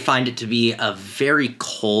 I find it to be a very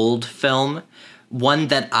cold film, one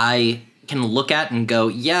that I can look at and go,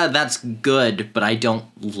 yeah, that's good, but I don't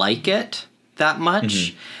like it that much.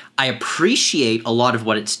 Mm-hmm. I appreciate a lot of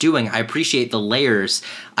what it's doing. I appreciate the layers.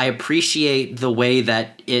 I appreciate the way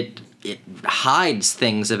that it hides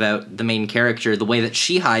things about the main character, the way that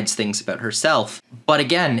she hides things about herself. But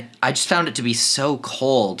again, I just found it to be so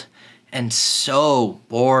cold and so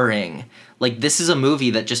boring. Like, this is a movie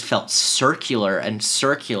that just felt circular and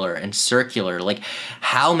circular and circular. Like,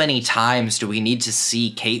 how many times do we need to see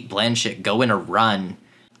Cate Blanchett go in a run?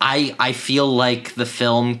 I feel like the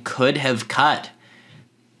film could have cut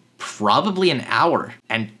probably an hour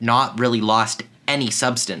and not really lost any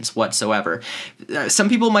substance whatsoever. Some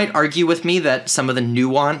people might argue with me that some of the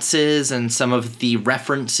nuances and some of the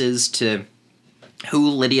references to who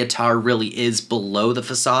Lydia TÁR really is below the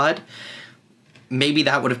facade, maybe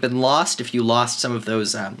that would have been lost if you lost some of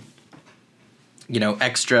those,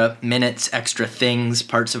 extra minutes, extra things,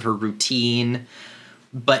 parts of her routine.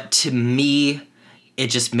 But to me, it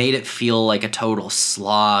just made it feel like a total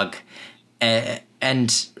slog.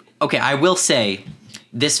 And, okay, I will say,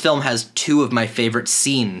 this film has 2 of my favorite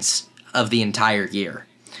scenes of the entire year,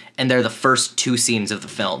 and they're the first 2 scenes of the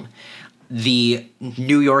film. The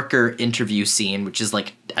New Yorker interview scene, which is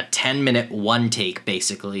like a 10-minute one take,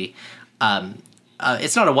 basically.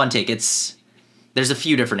 It's not a one take, there's a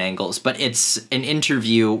few different angles, but it's an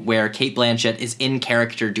interview where Cate Blanchett is in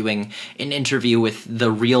character doing an interview with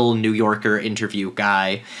the real New Yorker interview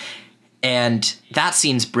guy. And that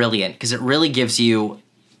scene's brilliant because it really gives you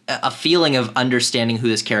a feeling of understanding who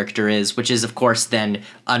this character is, which is, of course, then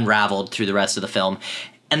unraveled through the rest of the film.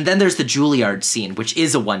 And then there's the Juilliard scene, which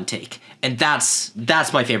is a one take. And that's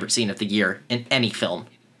my favorite scene of the year in any film.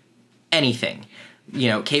 Anything.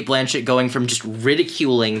 Cate Blanchett going from just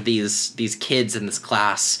ridiculing these kids in this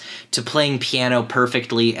class to playing piano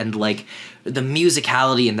perfectly, and like the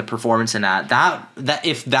musicality and the performance in that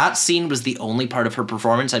if that scene was the only part of her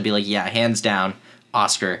performance, I'd be like, yeah, hands down,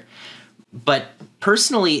 Oscar. But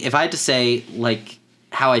personally, if I had to say like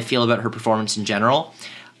how I feel about her performance in general,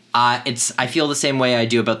 I feel the same way I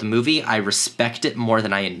do about the movie. I respect it more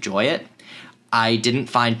than I enjoy it. I didn't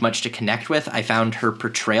find much to connect with. I found her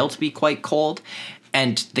portrayal to be quite cold.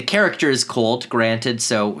 And the character is cold, granted,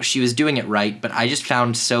 so she was doing it right, but I just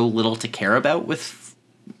found so little to care about with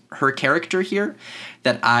her character here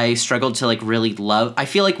that I struggled to, like, really love. I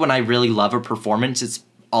feel like when I really love a performance, it's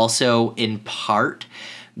also in part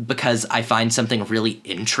because I find something really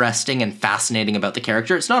interesting and fascinating about the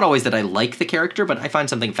character. It's not always that I like the character, but I find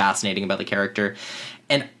something fascinating about the character.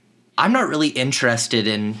 And I'm not really interested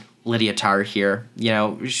in Lydia TÁR here. You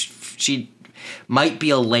know, she might be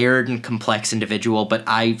a layered and complex individual, but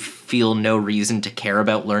I feel no reason to care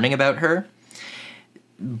about learning about her.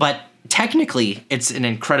 But technically, it's an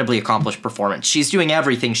incredibly accomplished performance. She's doing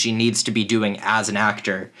everything she needs to be doing as an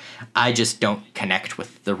actor. I just don't connect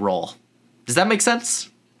with the role. Does that make sense?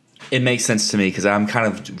 It makes sense to me because I'm kind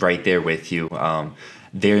of right there with you.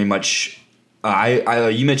 Very much.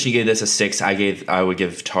 You mentioned you gave this a 6. I would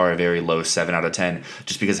give TÁR a very low 7 out of 10,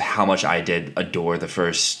 just because of how much I did adore the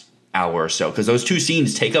first hour or so. Because those 2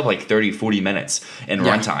 scenes take up like 30, 40 minutes in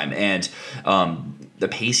runtime, and the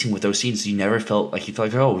pacing with those scenes, you never felt like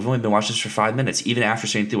oh, we've only been watching this for 5 minutes, even after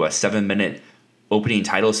sitting through a 7-minute opening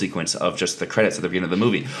title sequence of just the credits at the beginning of the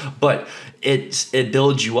movie. But it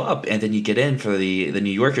builds you up, and then you get in for the New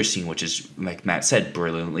Yorker scene, which is, like Matt said,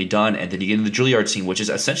 brilliantly done, and then you get into the Juilliard scene, which is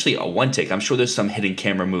essentially a one take. I'm sure there's some hidden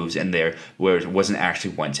camera moves in there where it wasn't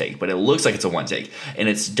actually one take, but it looks like it's a one take, and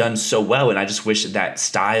it's done so well. And I just wish that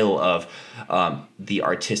style of the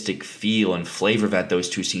artistic feel and flavor that those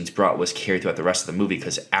 2 scenes brought was carried throughout the rest of the movie,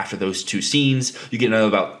 because after those 2 scenes, you get another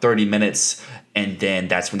about 30 minutes, and then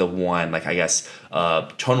that's when the one, like, I guess,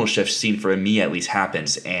 tonal shift scene for me at least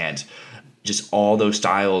happens, and just all those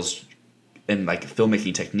styles and like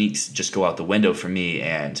filmmaking techniques just go out the window for me.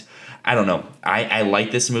 And I don't know. I like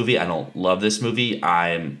this movie. I don't love this movie.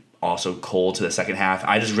 I'm also cold to the second half.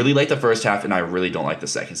 I just really like the first half, and I really don't like the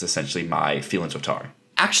second. It's essentially my feelings with TÁR.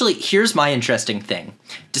 Actually, here's my interesting thing.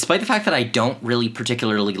 Despite the fact that I don't really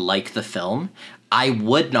particularly like the film, I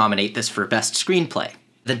would nominate this for Best Screenplay.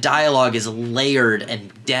 The dialogue is layered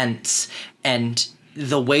and dense, and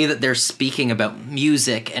the way that they're speaking about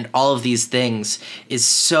music and all of these things is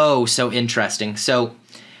so interesting. So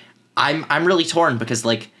I'm really torn, because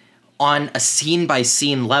like on a scene by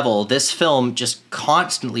scene level, this film just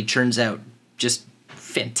constantly churns out just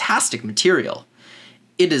fantastic material.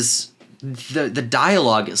 It is the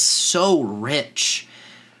dialogue is so rich,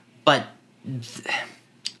 but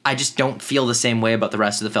I just don't feel the same way about the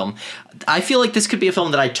rest of the film. I feel like this could be a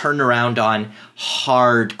film that I turn around on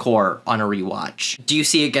hardcore on a rewatch. Do you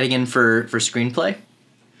see it getting in for screenplay?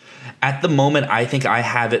 At the moment, I think I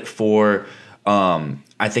have it for.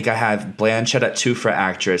 I think I have Blanchett at 2 for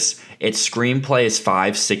actress. Its screenplay is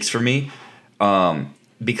 5, 6 for me.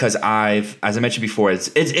 Because as I mentioned before, it's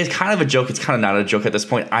kind of a joke. It's kind of not a joke at this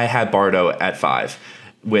point. I have Bardo at 5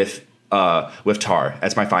 with TÁR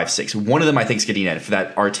as my 5, 6. One of them I think is getting in for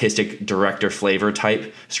that artistic director flavor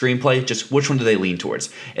type screenplay. Just which one do they lean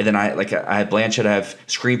towards? And then I have Blanchett, I have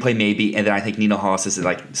screenplay maybe, and then I think Nina Hoss is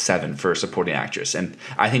like 7 for supporting actress. And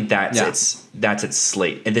I think that's its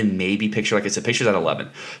slate. And then maybe picture, like I said, picture's at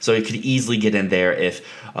 11. So it could easily get in there if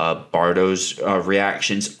Bardo's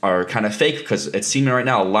reactions are kind of fake, because it's seeming right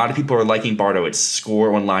now a lot of people are liking Bardo. Its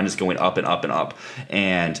score online is going up and up and up.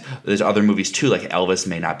 And there's other movies too, like Elvis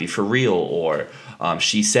may not be for real, or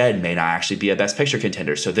She Said may not actually be a Best Picture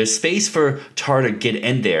contender. So there's space for TÁR to get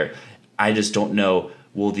in there. I just don't know,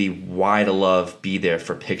 will the why to love be there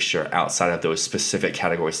for picture outside of those specific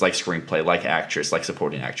categories like screenplay, like actress, like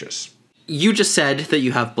supporting actress? You just said that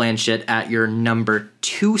you have Blanchett at your number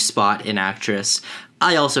 2 spot in actress.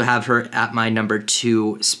 I also have her at my number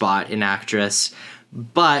 2 spot in actress,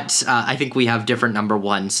 but I think we have different number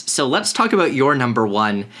 1s. So let's talk about your number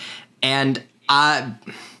 1. And I'm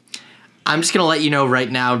just going to let you know right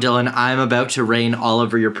now, Dylan, I'm about to rain all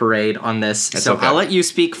over your parade on this. That's so okay. I'll let you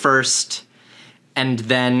speak first, and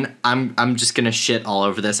then I'm just going to shit all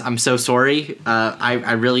over this. I'm so sorry. I'll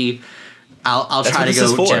try to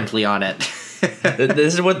go gently on it.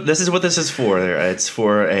 This is what this is for. It's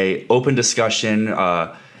for a open discussion,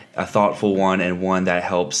 a thoughtful one, and one that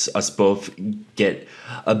helps us both get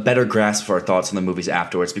a better grasp of our thoughts on the movies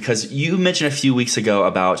afterwards. Because you mentioned a few weeks ago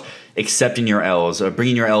about accepting your L's or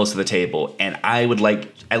bringing your L's to the table, and I would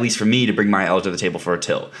like, at least for me, to bring my L to the table for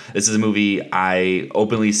Till. This is a movie I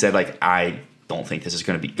openly said, like, I don't think this is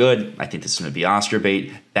going to be good. I think this is going to be Oscar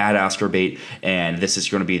bait, bad Oscar bait, and this is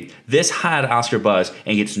going to be this high Oscar buzz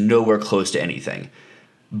and gets nowhere close to anything.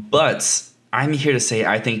 But I'm here to say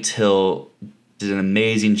I think Till did an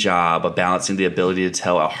amazing job of balancing the ability to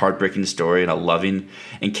tell a heartbreaking story in a loving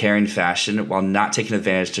and caring fashion while not taking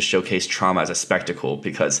advantage to showcase trauma as a spectacle,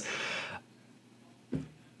 because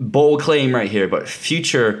bold claim right here, but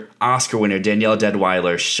future Oscar winner Danielle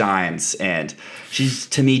Deadwyler shines, and she's,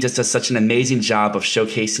 to me, just does such an amazing job of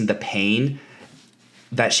showcasing the pain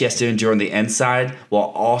that she has to endure on the inside while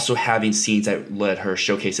also having scenes that let her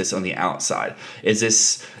showcase this on the outside. Is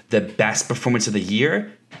this the best performance of the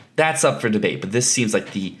year, that's up for debate. But this seems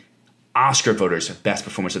like the Oscar voters' best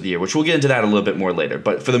performance of the year, which we'll get into that a little bit more later.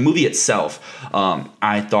 But for the movie itself,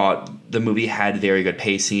 I thought the movie had very good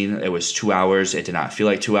pacing. It was 2 hours. It did not feel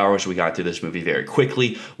like 2 hours. We got through this movie very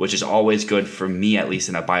quickly, which is always good for me, at least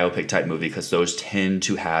in a biopic type movie, because those tend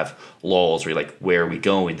to have lulls where you're like, where are we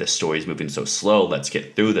going? The story's moving so slow. Let's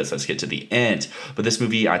get through this. Let's get to the end. But this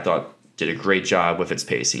movie, I thought, did a great job with its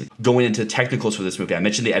pacing. Going into technicals for this movie, I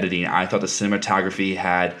mentioned the editing. I thought the cinematography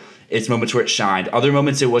had its moments where it shined. Other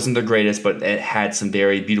moments it wasn't the greatest, but it had some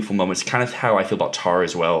very beautiful moments, kind of how I feel about TÁR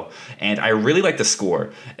as well. And I really like the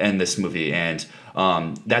score in this movie, and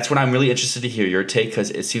that's what I'm really interested to hear your take,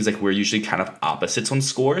 because it seems like we're usually kind of opposites on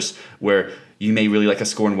scores, where you may really like a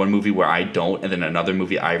score in one movie where I don't, and then another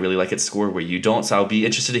movie I really like its score where you don't. So I'll be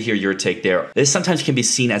interested to hear your take there. This sometimes can be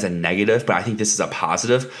seen as a negative, but I think this is a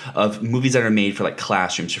positive of movies that are made for like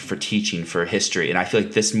classrooms, for teaching, for history. And I feel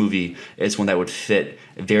like this movie is one that would fit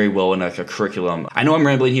very well in like a curriculum. I know I'm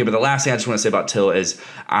rambling here, but the last thing I just want to say about Till is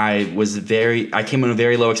I came in with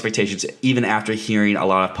very low expectations, even after hearing a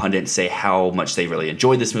lot of pundits say how much they really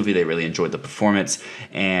enjoyed this movie. They really enjoyed the performance.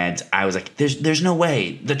 And I was like, there's no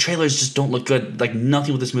way. The trailers just don't look good. Like,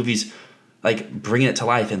 nothing with this movie's like bringing it to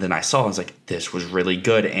life. And then I saw, I was like, this was really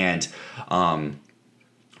good. And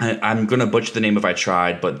I'm gonna butcher the name if I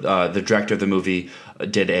tried, but the director of the movie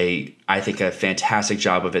did I think a fantastic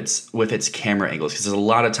job with its camera angles, because there's a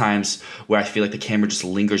lot of times where I feel like the camera just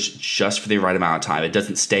lingers just for the right amount of time. It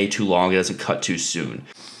doesn't stay too long. It doesn't cut too soon.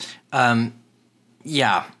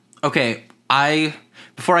 Yeah. Okay.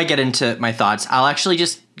 Before I get into my thoughts, I'll actually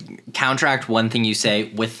just counteract one thing you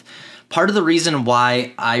say with part of the reason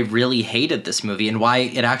why I really hated this movie and why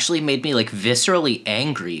it actually made me like viscerally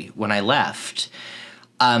angry when I left.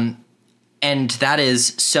 And that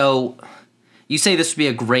is, so you say this would be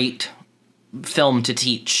a great film to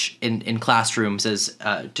teach in classrooms as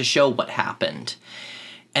to show what happened.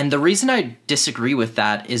 And the reason I disagree with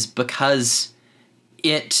that is because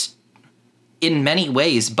it, in many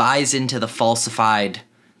ways, buys into the falsified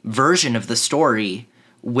version of the story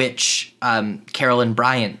which Carolyn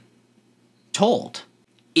Bryant told.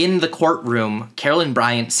 In the courtroom, Carolyn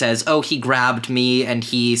Bryant says, oh, he grabbed me and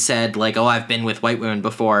he said, like, oh, I've been with white women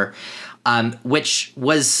before, which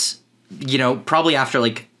was, probably after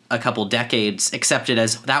like a couple decades accepted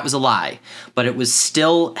as that was a lie, but it was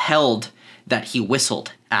still held that he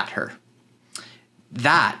whistled at her.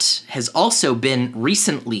 That has also been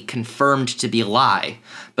recently confirmed to be a lie,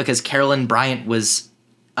 because Carolyn Bryant was,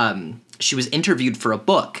 she was interviewed for a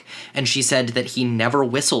book, and she said that he never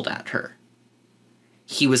whistled at her.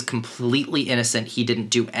 He was completely innocent. He didn't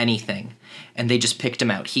do anything, and they just picked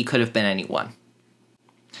him out. He could have been anyone.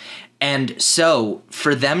 And so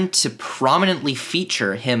for them to prominently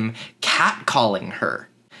feature him catcalling her,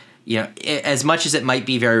 as much as it might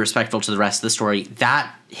be very respectful to the rest of the story,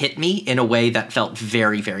 that hit me in a way that felt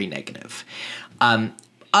very, very negative.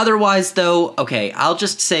 Otherwise, though, okay, I'll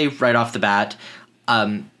just say right off the bat,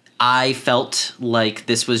 I felt like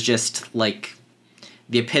this was just like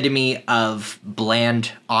the epitome of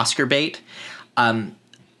bland Oscar bait.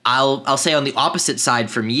 I'll say on the opposite side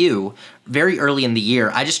from you, very early in the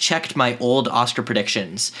year, I just checked my old Oscar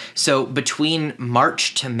predictions. So between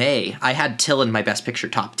March to May, I had Till in my Best Picture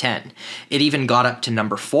top 10. It even got up to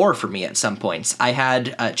number 4 for me at some points. I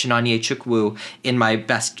had Chinonye Chukwu in my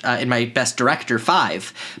Best Director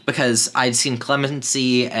 5, because I'd seen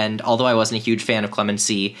Clemency, and although I wasn't a huge fan of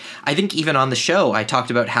Clemency, I think even on the show I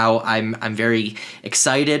talked about how I'm very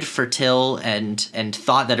excited for Till and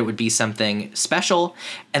thought that it would be something special.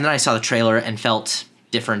 And then I saw the trailer and felt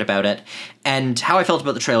different about it. And how I felt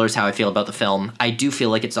about the trailer is how I feel about the film. I do feel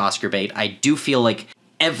like it's Oscar bait. I do feel like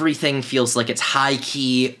everything feels like it's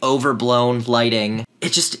high-key, overblown lighting.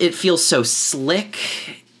 It feels so slick,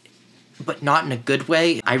 but not in a good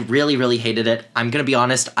way. I really, really hated it. I'm gonna be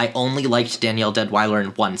honest, I only liked Danielle Deadwyler in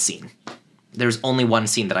one scene. There's only one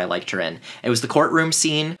scene that I liked her in. It was the courtroom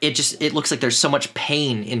scene. It looks like there's so much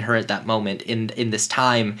pain in her at that moment, in this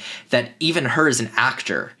time, that even her as an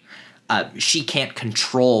actor, she can't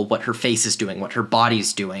control what her face is doing, what her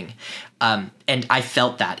body's doing. And I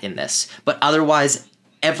felt that in this. But otherwise,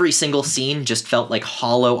 every single scene just felt like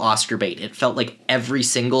hollow Oscar bait. It felt like every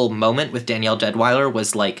single moment with Danielle Deadwyler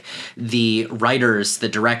was like the writers, the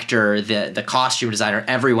director, the costume designer,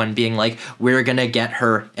 everyone being like, we're gonna get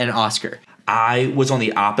her an Oscar. I was on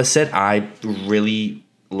the opposite. I really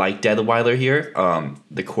liked Deadwyler here.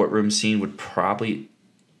 The courtroom scene would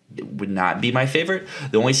not be my favorite.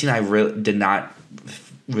 The only scene I did not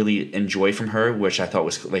really enjoy from her, which I thought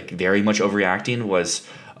was like very much overreacting, was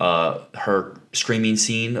her screaming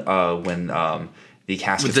scene when the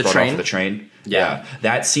casket With the thrown train? off the train. Yeah.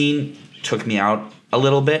 That scene took me out a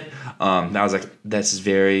little bit. I was like, this is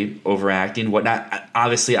very overacting, whatnot.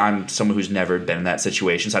 Obviously, I'm someone who's never been in that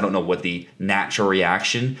situation, so I don't know what the natural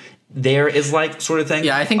reaction there is like, sort of thing.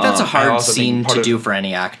 Yeah, I think that's a hard scene to do for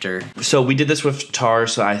any actor. So we did this with TÁR,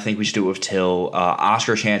 so I think we should do it with Till.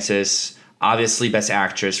 Oscar chances, obviously Best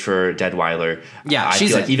Actress for Deadwyler. Yeah, I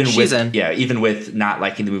she's feel like in. even She's with in. even with not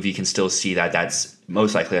liking the movie, you can still see that that's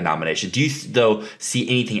most likely a nomination. Do you though see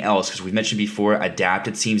anything else? Because we mentioned before,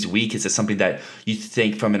 adapted seems weak. Is this something that you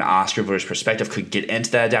think, from an Oscar voters perspective, could get into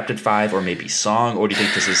that adapted 5, or maybe song, or do you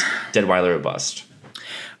think this is Deadwyler or bust?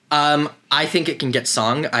 I think it can get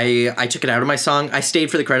song. I took it out of my song. I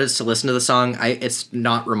stayed for the credits to listen to the song. It's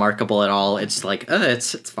not remarkable at all. It's like,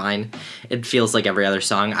 it's fine. It feels like every other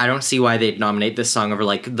song. I don't see why they'd nominate this song over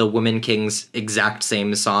like the Woman King's exact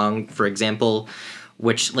same song, for example,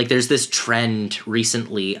 which, like, there's this trend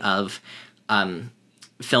recently of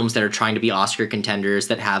films that are trying to be Oscar contenders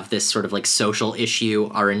that have this sort of like social issue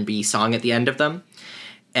R&B song at the end of them.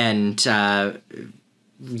 And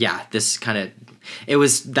yeah, this kind of... It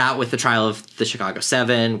was that with the Trial of the Chicago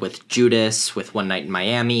 7, with Judas, with One Night in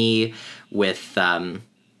Miami, with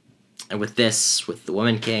this, with The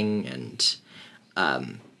Woman King, and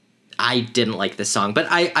I didn't like this song, but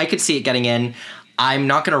I could see it getting in. I'm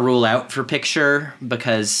not going to rule out for picture,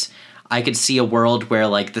 because I could see a world where,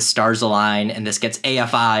 like, the stars align and this gets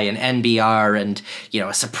AFI and NBR and, you know,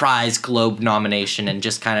 a surprise Globe nomination, and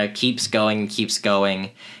just kind of keeps going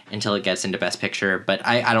until it gets into Best Picture. But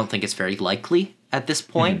I don't think it's very likely at this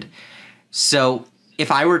point. Mm-hmm. So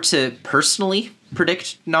if I were to personally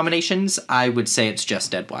predict nominations, I would say it's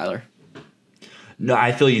just Deadwyler. No,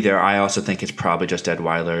 I feel you there. I also think it's probably just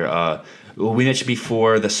Deadwyler. We mentioned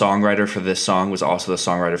before, the songwriter for this song was also the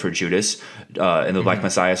songwriter for Judas in the Black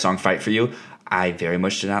Messiah song Fight For You. I very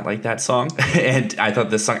much did not like that song. And I thought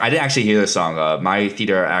this song... I didn't actually hear this song. My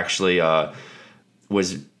theater actually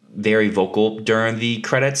was very vocal during the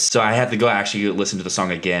credits, so I had to go actually listen to the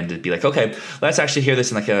song again to be like, okay, let's actually hear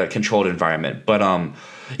this in like a controlled environment. But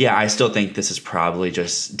yeah, I still think this is probably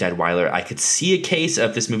just Deadwyler. I could see a case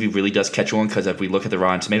if this movie really does catch on, because if we look at the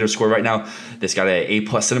Rotten Tomatoes score right now, this got an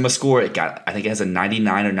A+ cinema score. I think it has a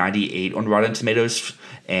 99 or 98 on Rotten Tomatoes,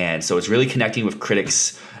 and so it's really connecting with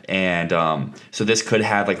critics. And so this could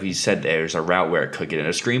have, like we said, there's a route where it could get in a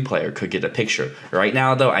screenplay or could get a picture. Right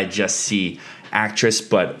now, though, I just see actress.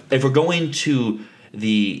 But if we're going to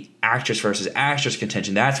the actress versus actress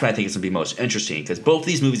contention, that's when I think it's going to be most interesting, because both of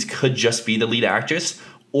these movies could just be the lead actress,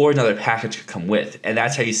 or another package could come with. And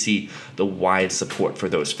that's how you see the wide support for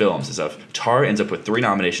those films. Is if TÁR ends up with 3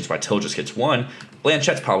 nominations while Till just gets 1,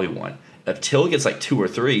 Blanchett's probably 1. If Till gets like 2 or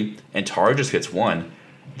 3 and TÁR just gets 1,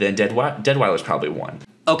 then Deadwyler's probably 1.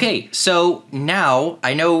 Okay, so now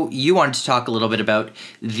I know you wanted to talk a little bit about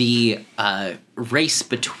the race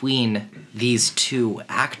between these two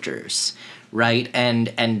actors, right?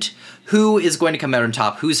 And who is going to come out on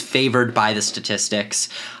top, who's favored by the statistics.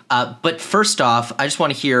 But first off, I just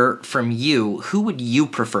want to hear from you, who would you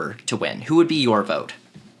prefer to win? Who would be your vote?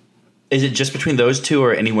 Is it just between those two,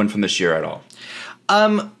 or anyone from this year at all?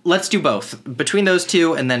 Let's do both. Between those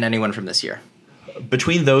two and then anyone from this year.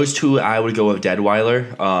 Between those two, I would go with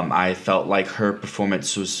Deadwyler. I felt like her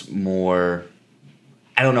performance was more...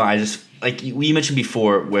 I don't know, I just... Like we mentioned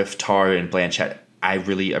before with TÁR and Blanchett, I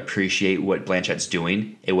really appreciate what Blanchett's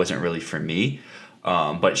doing. It wasn't really for me.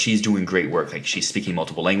 But she's doing great work. Like, she's speaking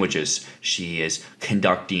multiple languages. She is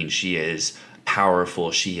conducting. She is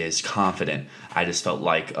powerful. She is confident. I just felt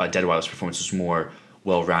like Deadwyler's performance was more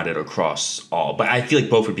well-rounded across all. But I feel like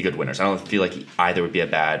both would be good winners. I don't feel like either would be a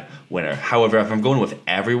bad winner. However, if I'm going with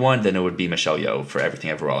everyone, then it would be Michelle Yeoh for Everything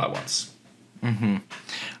Everywhere All at Once. Mm-hmm.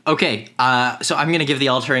 Okay, so I'm going to give the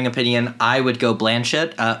altering opinion. I would go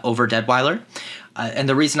Blanchett over Deadwyler. And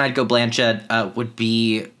the reason I'd go Blanchett would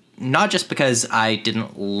be not just because I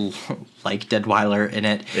didn't like Deadwyler in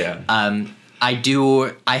it. Yeah.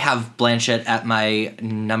 I have Blanchett at my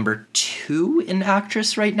number 2 in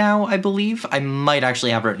actress right now, I believe. I might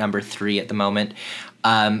actually have her at number 3 at the moment.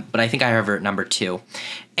 But I think I have her at number 2.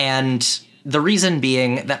 And the reason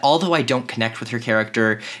being that although I don't connect with her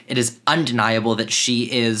character, it is undeniable that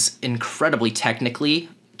she is incredibly technically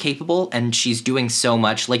capable, and she's doing so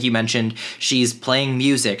much. Like you mentioned, she's playing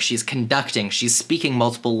music, she's conducting, she's speaking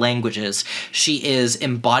multiple languages, she is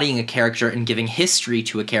embodying a character and giving history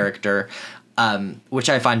to a character, which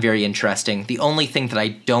I find very interesting. The only thing that I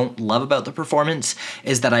don't love about the performance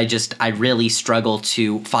is that I really struggle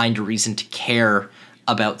to find a reason to care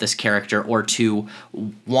about this character or to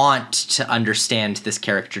want to understand this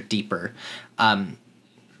character deeper. But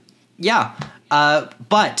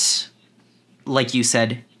like you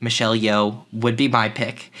said, Michelle Yeoh would be my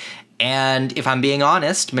pick. And if I'm being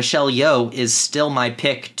honest, Michelle Yeoh is still my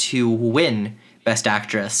pick to win Best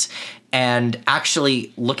Actress. And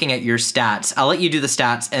actually, looking at your stats, I'll let you do the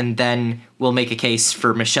stats, and then we'll make a case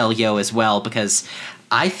for Michelle Yeoh as well, because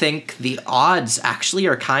I think the odds actually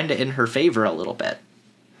are kind of in her favor a little bit.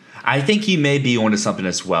 I think you may be onto something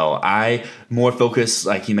as well. I more focus,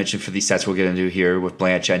 like you mentioned, for these sets we'll get into here with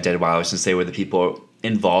Blanchett and Deadwyler, since they were the people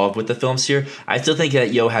involved with the films here. I still think that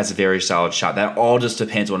Yeoh has a very solid shot. That all just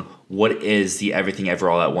depends on what is the Everything Ever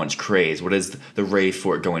All at Once craze. What is the rave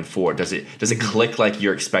for it going forward? Does it click like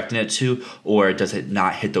you're expecting it to, or does it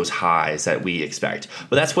not hit those highs that we expect?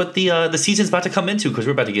 But that's what the season's about to come into, because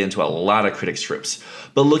we're about to get into a lot of critic strips.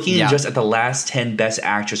 But looking just at the last 10 Best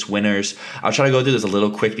Actress winners, I'll try to go through this a little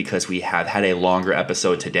quick because we have had a longer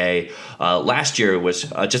episode today. Last year was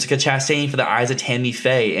Jessica Chastain for The Eyes of Tammy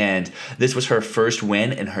Faye, and this was her first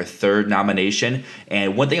win and her third nomination.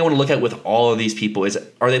 And one thing I want to look at with all of these people is,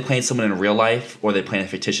 are they playing someone in real life, or are they playing a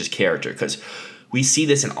fictitious character? Because we see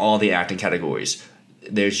this in all the acting categories.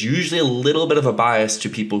 There's usually a little bit of a bias to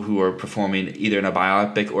people who are performing either in a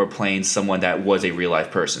biopic or playing someone that was a real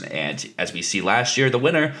life person. And as we see last year, the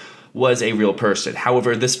winner was a real person.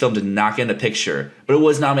 However, this film did not get in the picture, but it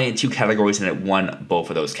was nominated in 2 categories and it won both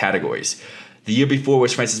of those categories. The year before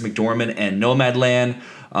was Frances McDormand and Nomadland.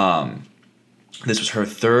 This was her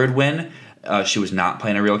third win. She was not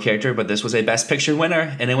playing a real character, but this was a Best Picture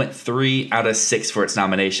winner, and it went 3 out of 6 for its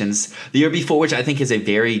nominations. The year before, which I think is a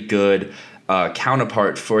very good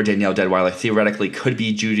counterpart for Danielle Deadwyler, theoretically could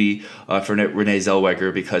be Judy for Renee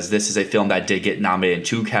Zellweger, because this is a film that did get nominated in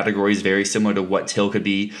 2 categories, very similar to what Till could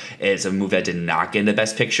be. It's a movie that did not get into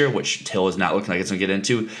Best Picture, which Till is not looking like it's going to get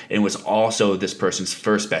into, and it was also this person's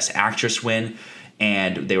first Best Actress win,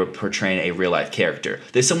 and they were portraying a real-life character.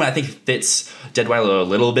 This is someone I think fits Deadwyler a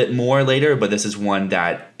little bit more later, but this is one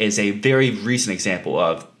that is a very recent example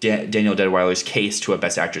of Danielle Deadwyler's case to a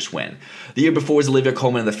Best Actress win. The year before was Olivia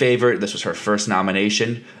Colman in The Favourite. This was her first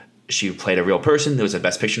nomination. She played a real person. There was a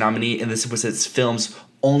Best Picture nominee, and this was its film's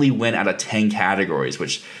only win out of 10 categories,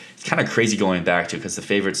 which is kind of crazy going back to, because The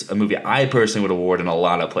Favourite's a movie I personally would award in a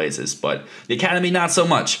lot of places, but the Academy not so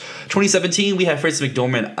much. 2017, we have Frances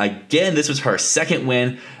McDormand again. This was her second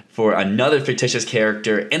win for another fictitious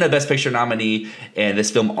character and a Best Picture nominee, and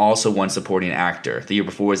this film also won Supporting Actor. The year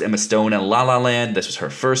before was Emma Stone in La La Land. This was her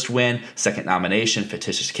first win, second nomination,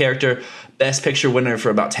 fictitious character, Best Picture winner for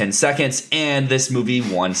about 10 seconds, and this movie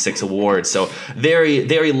won 6 awards. So very,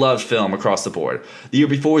 very loved film across the board. The year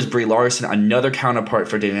before was Brie Larson, another counterpart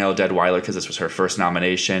for Danielle Deadwyler, because this was her first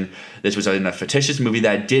nomination. This was in a fictitious movie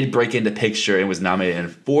that did break into picture and was nominated in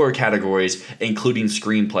 4 categories, including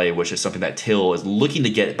screenplay, which is something that Till is looking to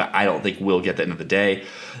get, but I don't think we'll get at the end of the day.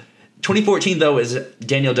 2014, though, is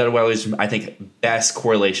Danielle Deadwyler's, I think, best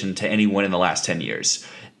correlation to anyone in the last 10 years,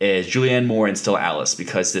 is Julianne Moore in Still Alice,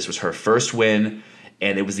 because this was her first win,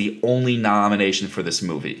 and it was the only nomination for this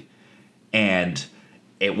movie. And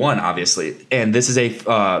it won, obviously. And this is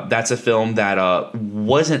that's a film that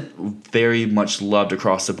wasn't very much loved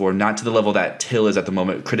across the board, not to the level that Till is at the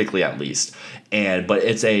moment, critically at least. But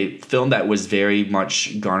it's a film that was very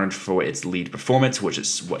much garnered for its lead performance, which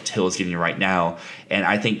is what Till is giving you right now. And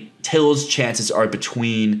I think Till's chances are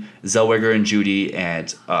between Zellweger and Judy and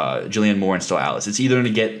Julianne Moore and Still Alice. It's either going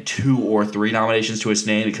to get 2 or 3 nominations to its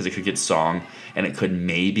name, because it could get song and it could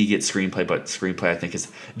maybe get screenplay, but screenplay I think is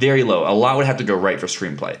very low. A lot would have to go right for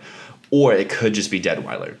screenplay, or it could just be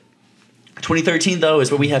Deadwyler. 2013, though, is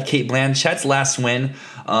where we have Cate Blanchett's last win.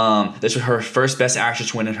 This was her first Best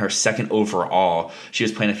Actress win and her second overall. She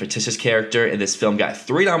was playing a fictitious character, and this film got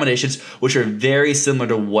 3 nominations, which are very similar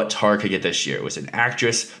to what TÁR could get this year. It was an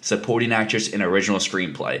actress, supporting actress, and original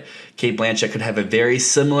screenplay. Cate Blanchett could have a very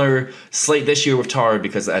similar slate this year with TÁR,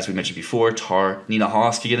 because, as we mentioned before, TÁR, Nina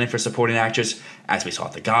Hoss could get in for supporting actress, as we saw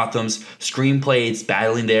at the Gothams. Screenplay, it's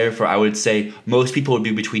battling there for, I would say, most people would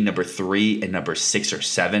be between number 3 and number 6 or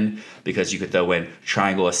 7, because you could throw in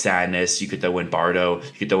Triangle of Sadness, you could throw in Bardo,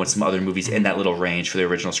 you could throw in some other movies in that little range for the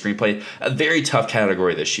original screenplay. A very tough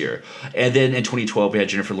category this year. And then in 2012, we had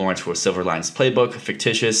Jennifer Lawrence for Silver Linings Playbook,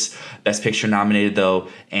 fictitious, Best Picture nominated though,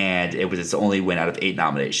 and it was its only win out of 8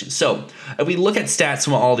 nominations. So if we look at stats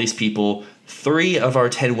from all these people, 3 of our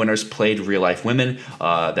 10 winners played real-life women.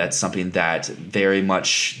 That's something that very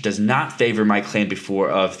much does not favor my claim before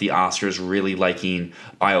of the Oscars really liking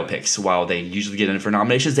biopics. While they usually get in for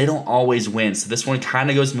nominations, they don't always win. So this one kind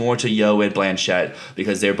of goes more to Yeoh and Blanchett,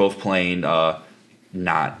 because they're both playing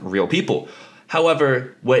not real people.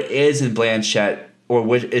 However, what is in Blanchett, or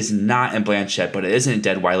what is not in Blanchett, but it is in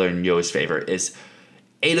Deadwyler and Yeoh's favor, is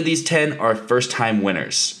 8 of these 10 are first-time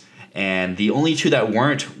winners. And the only two that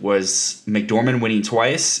weren't was McDormand winning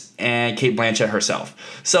twice and Cate Blanchett herself.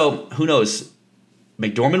 So who knows?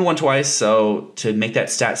 McDormand won twice, so to make that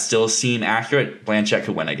stat still seem accurate, Blanchett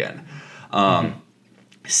could win again.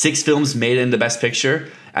 6 films made it into Best Picture.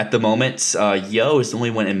 At the moment, Yeoh is the only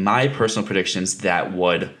one in my personal predictions that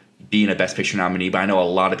would be in a Best Picture nominee, but I know a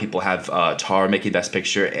lot of people have TÁR making Best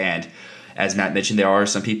Picture, and as Matt mentioned, there are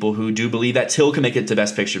some people who do believe that Till can make it to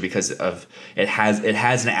Best Picture because of it has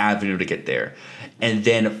an avenue to get there. And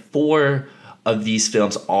then 4 of these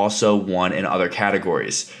films also won in other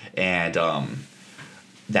categories, and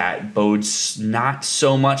that bodes not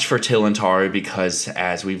so much for Till and TÁR because,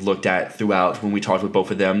 as we've looked at throughout when we talked with both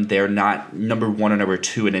of them, they're not number 1 or number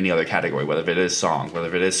 2 in any other category, whether it is song,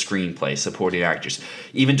 whether it is screenplay, supporting actors,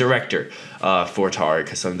 even director for TÁR,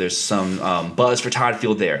 because there's some buzz for Todd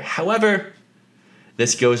Field there. However,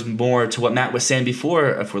 this goes more to what Matt was saying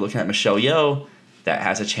before. If we're looking at Michelle Yeoh, that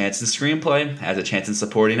has a chance in screenplay, has a chance in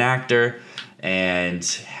supporting actor, and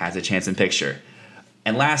has a chance in picture.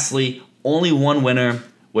 And lastly, only one winner's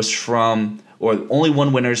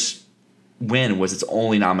win was its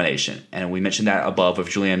only nomination. And we mentioned that above with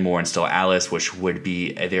Julianne Moore and Still Alice, which would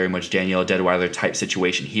be a very much Danielle Deadwyler type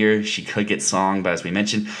situation here. She could get song, but as we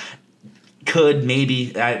mentioned,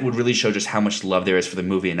 that would really show just how much love there is for the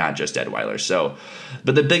movie and not just Deadwyler. So,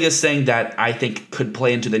 but the biggest thing that I think could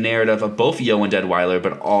play into the narrative of both Yeoh and Deadwyler,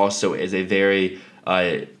 but also is a very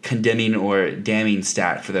condemning or damning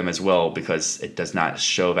stat for them as well, because it does not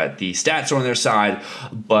show that the stats are on their side.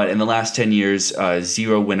 But in the last 10 years,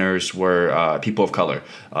 0 winners were people of color.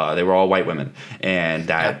 They were all white women, and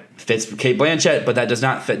that fits Cate Blanchett, but that does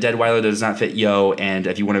not fit Deadwyler, that does not fit Yeoh. And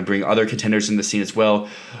if you want to bring other contenders in the scene as well,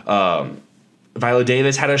 Viola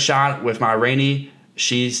Davis had a shot with Ma Rainey.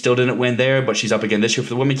 She still didn't win there, but she's up again this year for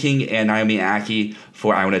the Women King, and Naomi Aki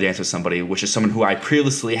for I Want to Dance with Somebody, which is someone who I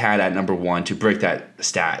previously had at number 1 to break that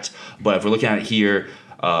stat. But if we're looking at it here,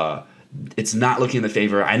 it's not looking in the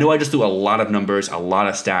favor. I know I just threw a lot of numbers, a lot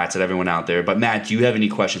of stats at everyone out there, but Matt, do you have any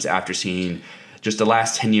questions after seeing just the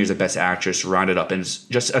last 10 years of Best Actress rounded up in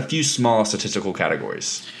just a few small statistical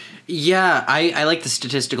categories? Yeah, I like the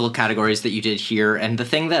statistical categories that you did here, and the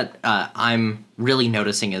thing that I'm really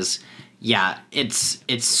noticing is, yeah, it's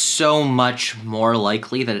so much more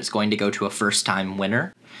likely that it's going to go to a first-time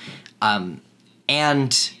winner.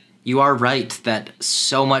 And you are right that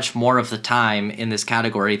so much more of the time in this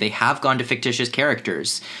category, they have gone to fictitious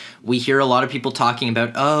characters. We hear a lot of people talking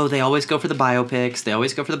about, oh, they always go for the biopics. They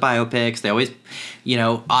always,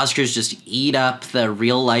 Oscars just eat up the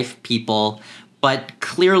real-life people. But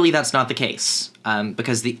clearly that's not the case,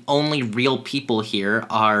 because the only real people here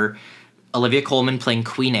are Olivia Colman playing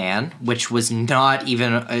Queen Anne, which was not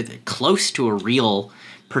even close to a real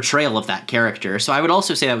portrayal of that character. So I would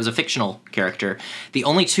also say that was a fictional character. The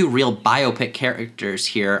only 2 real biopic characters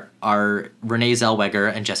here are Renee Zellweger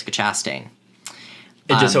and Jessica Chastain.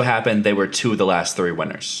 It just so happened they were 2 of the last 3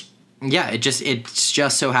 winners. Yeah, it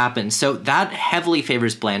just so happened. So that heavily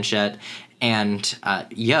favors Blanchett and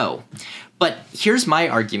Yeoh. But here's my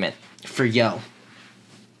argument for Yeoh.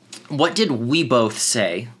 What did we both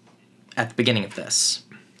say at the beginning of this?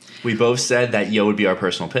 We both said that Yeoh would be our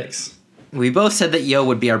personal picks. We both said that Yeoh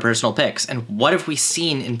would be our personal picks. And what have we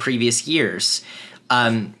seen in previous years?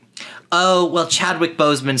 Chadwick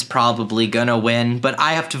Boseman's probably gonna win, but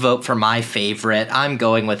I have to vote for my favorite. I'm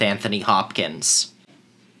going with Anthony Hopkins.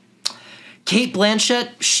 Cate Blanchett,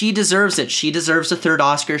 she deserves it. She deserves a 3rd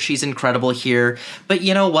Oscar. She's incredible here. But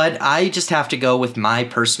you know what? I just have to go with my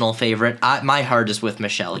personal favorite. My heart is with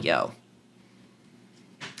Michelle Yeoh.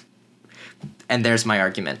 And there's my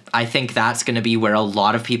argument. I think that's going to be where a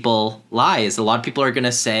lot of people lies. A lot of people are going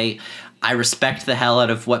to say, I respect the hell out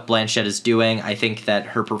of what Blanchett is doing. I think that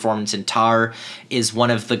her performance in TÁR is one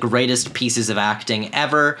of the greatest pieces of acting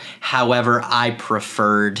ever. However, I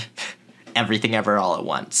preferred Everything Ever All at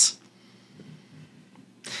Once.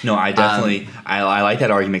 No, I definitely I like that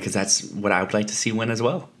argument because that's what I would like to see win as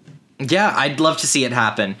well. Yeah, I'd love to see it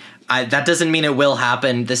happen. That doesn't mean it will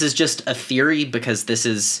happen. This is just a theory because this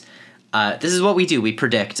is what we do. We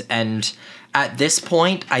predict, and at this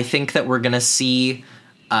point, I think that we're gonna see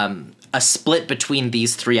a split between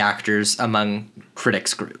these 3 actors among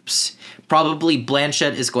critics groups. Probably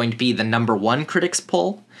Blanchett is going to be the number 1 critics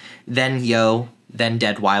poll, then Yeoh, then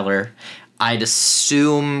Deadwyler. I'd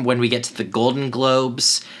assume when we get to the Golden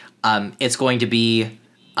Globes, it's going to be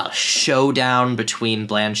a showdown between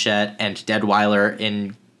Blanchett and Deadwyler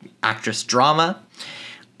in actress drama.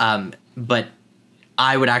 But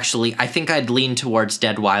I think I'd lean towards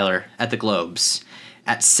Deadwyler at the Globes.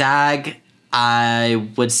 At SAG, I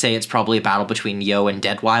would say it's probably a battle between Yeoh and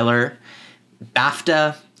Deadwyler.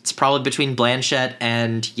 BAFTA, it's It's probably between Blanchett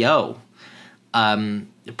and Yeoh.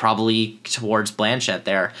 Probably towards Blanchett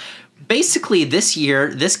there. Basically, this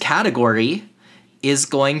year, this category is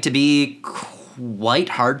going to be quite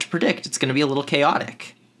hard to predict. It's going to be a little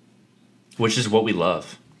chaotic. Which is what we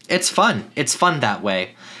love. It's fun. It's fun that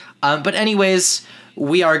way. But anyways,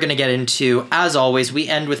 we are going to get into, as always, we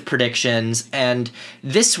end with predictions. And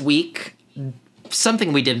this week,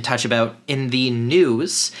 something we didn't touch about in the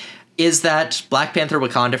news is that Black Panther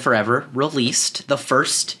Wakanda Forever released the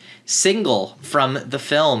first single from the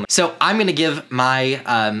film. So I'm going to give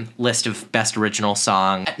my list of best original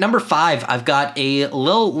song. At number 5, I've got a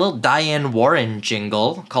little Diane Warren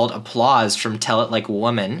jingle called Applause from Tell It Like a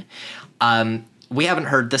Woman. We haven't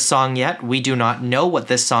heard this song yet. We do not know what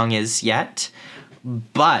this song is yet,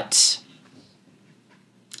 but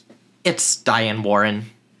it's Diane Warren.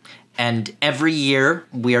 And every year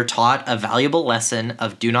we are taught a valuable lesson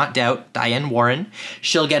of do not doubt Diane Warren.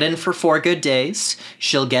 She'll get in for 4 Good Days.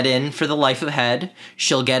 She'll get in for The Life Ahead.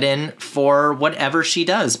 She'll get in for whatever she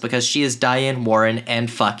does because she is Diane Warren and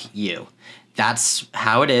fuck you. That's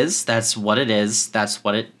how it is. That's what it is. That's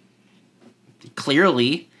what it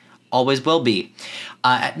clearly always will be.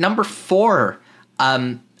 At number 4,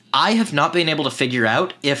 I have not been able to figure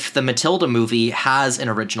out if the Matilda movie has an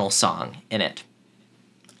original song in it.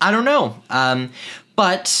 I don't know,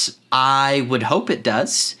 but I would hope it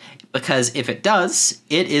does, because if it does,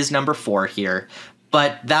 it is number 4 here.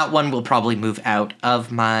 But that one will probably move out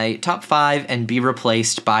of my top 5 and be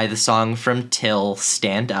replaced by the song from Till,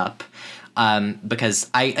 Stand Up. Because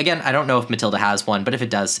I don't know if Matilda has one, but if it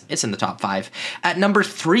does, it's in the top 5. At number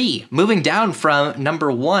 3, moving down from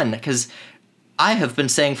number 1, because I have been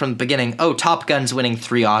saying from the beginning, oh, Top Gun's winning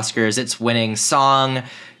 3 Oscars. It's winning song,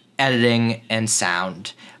 editing, and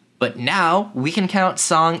sound. But now we can count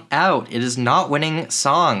song out. It is not winning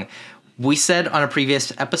song. We said on a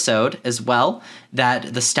previous episode as well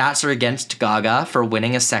that the stats are against Gaga for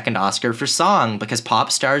winning a second Oscar for song because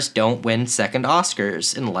pop stars don't win second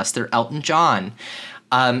Oscars unless they're Elton John.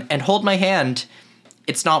 And hold my hand,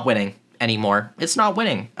 it's not winning anymore. It's not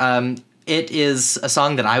winning. It is a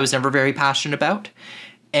song that I was never very passionate about,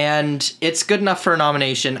 and it's good enough for a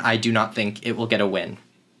nomination. I do not think it will get a win.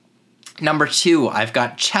 Number 2, I've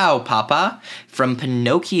got Ciao Papa from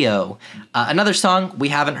Pinocchio. Another song we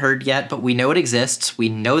haven't heard yet, but we know it exists. We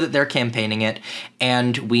know that they're campaigning it,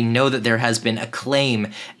 and we know that there has been acclaim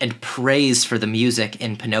and praise for the music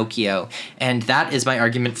in Pinocchio. And that is my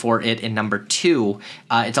argument for it in number 2.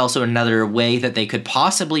 It's also another way that they could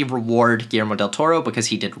possibly reward Guillermo del Toro because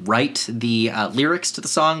he did write the lyrics to the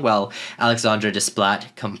song while Alexandre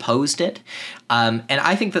Desplat composed it. And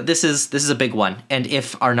I think that this is a big one. And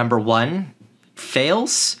if our number 1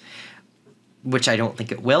 fails, which I don't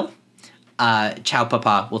think it will, Ciao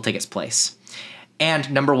Papa will take its place.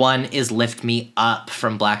 And number 1 is Lift Me Up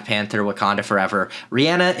from Black Panther Wakanda Forever.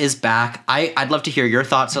 Rihanna is back. I'd love to hear your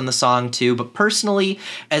thoughts on the song too, but personally,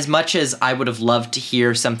 as much as I would have loved to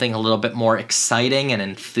hear something a little bit more exciting and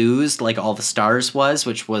enthused like All the Stars was,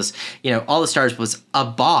 which was, All the Stars was a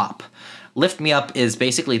bop. Lift Me Up is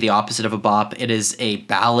basically the opposite of a bop. It is a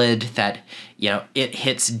ballad that, it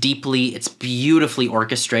hits deeply. It's beautifully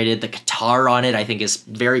orchestrated. The guitar on it, I think, is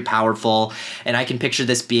very powerful. And I can picture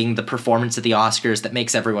this being the performance at the Oscars that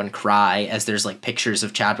makes everyone cry, as there's pictures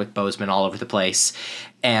of Chadwick Boseman all over the place.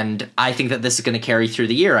 And I think that this is going to carry through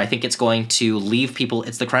the year. I think it's going to leave people,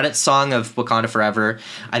 it's the credits song of Wakanda Forever.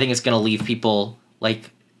 I think it's going to leave people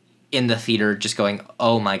in the theater just going,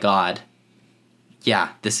 oh my God. Yeah,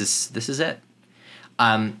 this is it.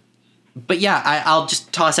 But yeah, I'll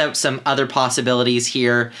just toss out some other possibilities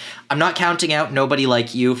here. I'm not counting out Nobody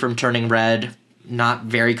Like You from Turning Red. Not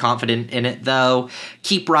very confident in it, though.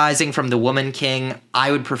 Keep Rising from The Woman King.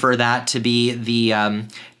 I would prefer that to be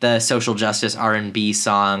the social justice R&B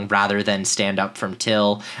song rather than Stand Up from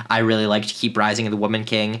Till. I really liked Keep Rising of The Woman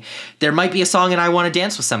King. There might be a song in I Want to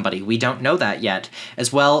Dance with Somebody. We don't know that yet.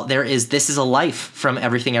 As well, there is This Is a Life from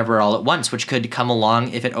Everything Everywhere All at Once, which could come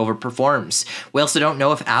along if it overperforms. We also don't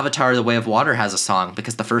know if Avatar The Way of Water has a song,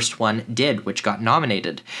 because the first one did, which got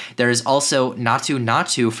nominated. There is also Natu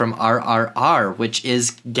Natu from RRR, which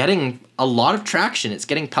is getting a lot of traction. It's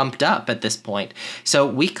getting pumped up at this point. So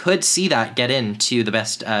we could see that get into the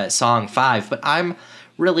best song 5, but I'm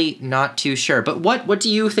really not too sure. But what do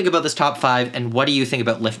you think about this top 5, and what do you think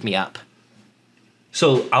about Lift Me Up?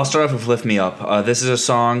 So I'll start off with Lift Me Up. This is a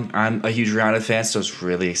song, I'm a huge Rihanna fan, so I was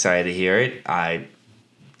really excited to hear it. I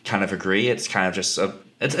kind of agree. It's kind of just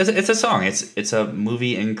it's a song. It's a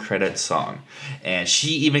movie and credit song. And she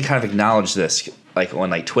even kind of acknowledged this like on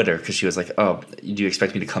like Twitter, because she was like, "Oh, do you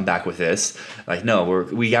expect me to come back with this?" Like, no,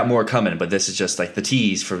 we got more coming, but this is just like the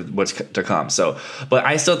tease for what's to come. So, but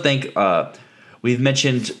I still think we've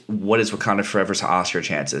mentioned what is Wakanda Forever's Oscar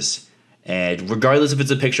chances, and regardless if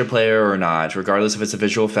it's a picture player or not, regardless if it's a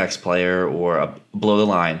visual effects player or a below the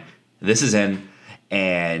line, this is in.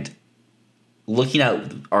 And looking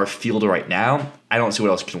at our field right now, I don't see what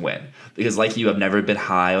else can win, because like you, I've never been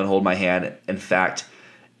high on Hold My Hand. In fact,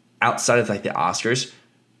 outside of like the Oscars,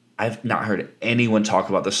 I've not heard anyone talk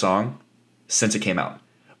about the song since it came out.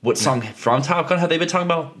 What song from Top Gun have they been talking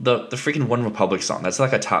about? The freaking One Republic song. That's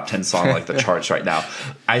like a top 10 song like the charts right now.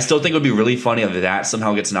 I still think it would be really funny if that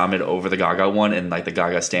somehow gets nominated over the Gaga one and like the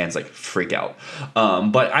Gaga stands like freak out.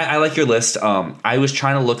 But I like your list. I was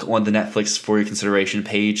trying to look on the Netflix for your consideration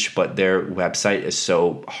page, but their website is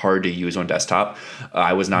so hard to use on desktop.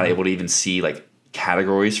 I was not able to even see like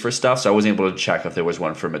categories for stuff, so I wasn't able to check if there was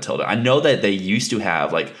one for Matilda. I know that they used to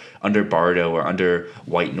have like under Bardo or under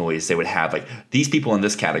White Noise, they would have like these people in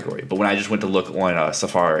this category, but when I just went to look on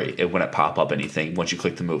Safari, it wouldn't pop up anything once you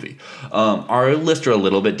click the movie. Our lists are a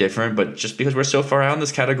little bit different, but just because we're so far out in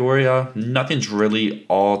this category, nothing's really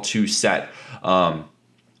all too set.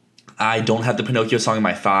 I don't have the Pinocchio song in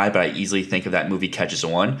my 5, but I easily think if that movie catches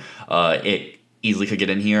on, it easily could get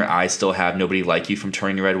in here. I still have Nobody Like You from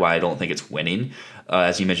Turning Red, why I don't think it's winning.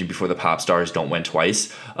 As you mentioned before, the pop stars don't win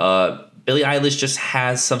twice. Billie Eilish just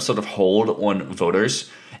has some sort of hold on voters.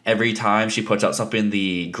 Every time she puts out something,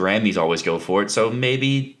 the Grammys always go for it. So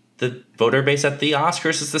maybe the voter base at the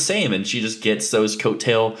Oscars is the same, and she just gets those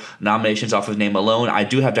coattail nominations off of name alone. I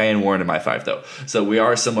do have Diane Warren in my 5, though. So we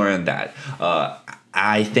are similar in that.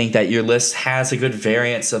 I think that your list has a good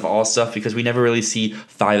variance of all stuff, because we never really see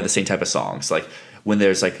 5 of the same type of songs. Like when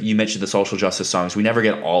there's like, you mentioned the social justice songs, we never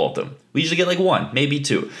get all of them. We usually get like 1, maybe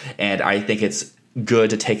 2. And I think it's good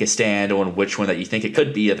to take a stand on which one that you think it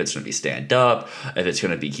could be, if it's going to be Stand Up, if it's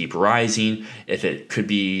going to be Keep Rising, if it could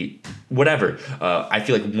be whatever. I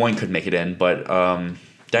feel like 1 could make it in, but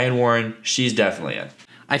Diane Warren, she's definitely in.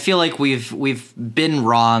 I feel like we've been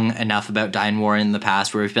wrong enough about Diane Warren in the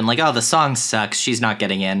past, where we've been like, oh, the song sucks, she's not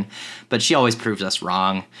getting in, but she always proves us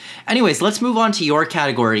wrong. Anyways, let's move on to your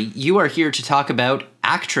category. You are here to talk about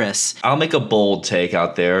actress. I'll make a bold take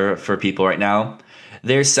out there for people right now.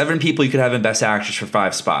 There's 7 people you could have in Best Actress for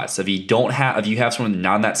 5 spots. If you have someone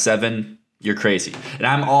not in that 7, you're crazy. And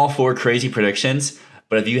I'm all for crazy predictions,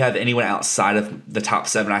 but if you have anyone outside of the top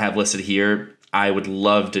 7 I have listed here, I would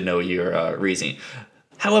love to know your reasoning.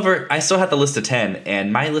 However, I still have the list of 10,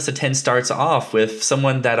 and my list of 10 starts off with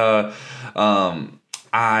someone that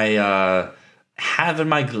I have in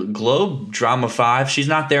my Globe Drama 5. She's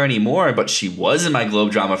not there anymore, but she was in my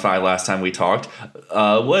Globe Drama 5 last time we talked.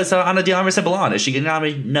 Was Ana de Armas Sebelon. Is she getting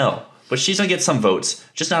nominated? No. But she's going to get some votes,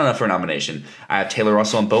 just not enough for a nomination. I have Taylor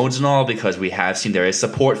Russell on Bones and All, because we have seen there is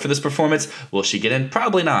support for this performance. Will she get in?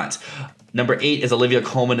 Probably not. Number 8 is Olivia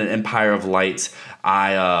Colman in Empire of Light.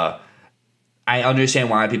 I understand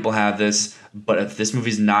why people have this, but if this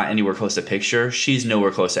movie's not anywhere close to picture, she's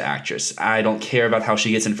nowhere close to actress. I don't care about how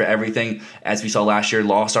she gets in for everything. As we saw last year,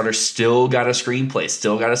 Lost Daughter still got a screenplay,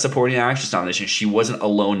 still got a supporting actress nomination. She wasn't a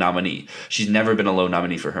lone nominee. She's never been a lone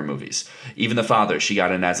nominee for her movies. Even The Father, she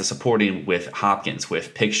got in as a supporting with Hopkins,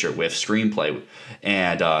 with picture, with screenplay.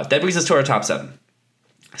 And that brings us to our top 7.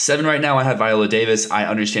 7 right now, I have Viola Davis. I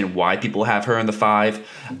understand why people have her in the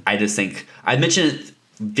 5. I just think, I mentioned it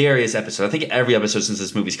various episodes. I think every episode since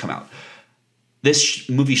this movie's come out. This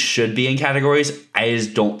movie should be in categories. I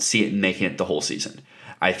just don't see it making it the whole season.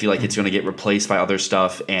 I feel like it's going to get replaced by other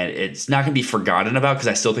stuff, and it's not going to be forgotten about, because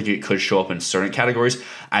I still think it could show up in certain categories.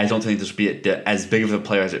 I don't think this would be as big of a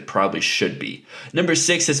player as it probably should be. Number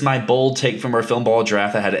 6 is my bold take from our film ball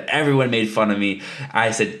draft that had everyone made fun of me.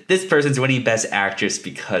 I said, this person's winning Best Actress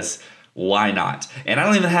because why not? And I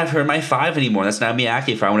don't even have her in my 5 anymore. That's Naomi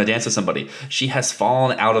Ackie for I Want to Dance with Somebody. She has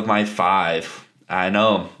fallen out of my 5. I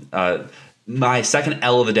know. My second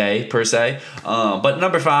L of the day, per se. But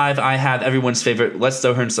number 5, I have everyone's favorite. Let's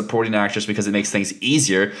throw her in supporting actress because it makes things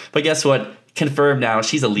easier. But guess what? Confirmed now.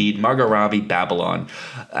 She's a lead. Margot Robbie, Babylon.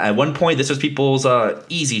 At one point, this was people's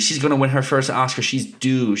easy. She's going to win her first Oscar. She's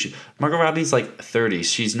due. Margot Robbie's like 30s.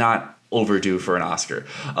 She's not overdue for an Oscar.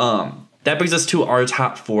 That brings us to our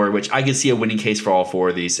top 4, which I could see a winning case for all 4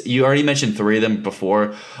 of these. You already mentioned 3 of them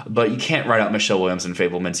before, but you can't write out Michelle Williams in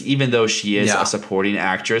Fabelmans, even though she is a supporting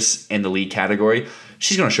actress in the lead category.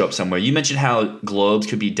 She's going to show up somewhere. You mentioned how Globes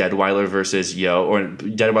could be Deadwyler versus Yeoh, or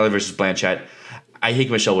Deadwyler versus Blanchett. I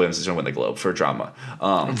think Michelle Williams is going to win the Globe for drama.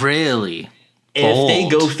 Really?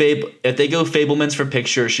 If they go Fablemans for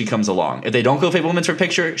picture, she comes along. If they don't go Fablemans for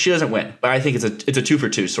picture, she doesn't win. But I think it's a 2 for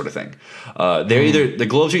 2 sort of thing. The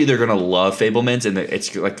Globes are either going to love Fablemans and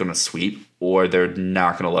it's like going to sweep, or they're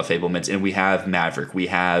not going to love Fablemans. And we have Maverick, we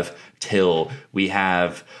have Till, we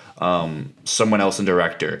have someone else in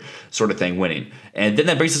director sort of thing winning. And then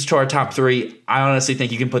that brings us to our top 3. I honestly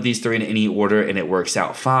think you can put these 3 in any order and it works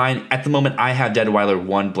out fine. At the moment, I have Deadwyler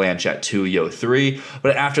 1, Blanchett 2, Yeoh 3.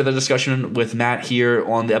 But after the discussion with Matt here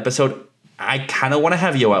on the episode, I kind of want to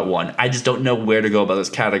have Yeoh at 1. I just don't know where to go about this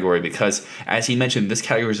category because, as he mentioned, this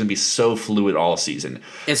category is going to be so fluid all season.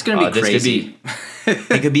 It's going to be crazy.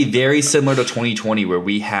 It could be very similar to 2020 where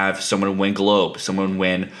we have someone win Globe, someone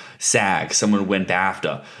win SAG, someone win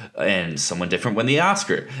BAFTA, and someone different win the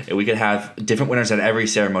Oscar. And we could have different winners at every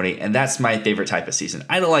ceremony, and that's my favorite type of season.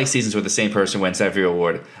 I don't like seasons where the same person wins every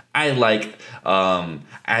award. I like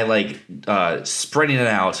spreading it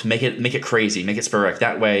out, make it crazy, make it sporadic.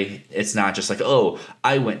 That way, it's not just like, oh,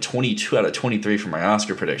 I went 22 out of 23 for my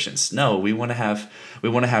Oscar predictions. No, we want to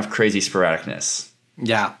have crazy sporadicness.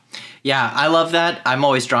 Yeah, I love that. I'm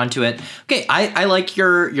always drawn to it. Okay, I like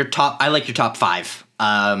your top 5.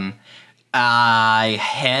 I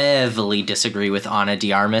heavily disagree with Ana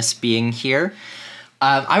de Armas being here.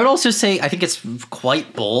 I would also say I think it's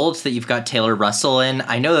quite bold that you've got Taylor Russell in.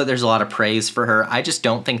 I know that there's a lot of praise for her. I just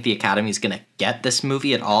don't think the Academy is going to get this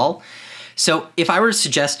movie at all. So if I were to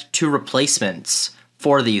suggest 2 replacements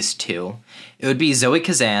for these 2, it would be Zoe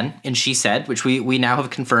Kazan in She Said, which we now have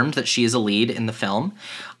confirmed that she is a lead in the film.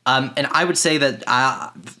 And I would say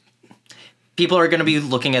that people are going to be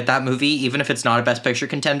looking at that movie, even if it's not a Best Picture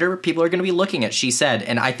contender, people are going to be looking at She Said.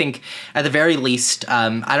 And I think at the very least,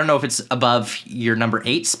 I don't know if it's above your number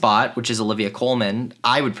 8 spot, which is Olivia Colman.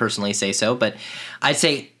 I would personally say so, but I'd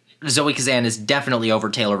say Zoe Kazan is definitely over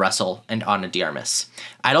Taylor Russell and Ana de Armas.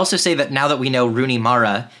 I'd also say that now that we know Rooney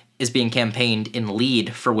Mara is being campaigned in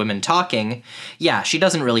lead for Women Talking, yeah, she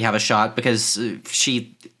doesn't really have a shot because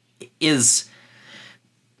she is...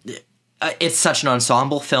 It's such an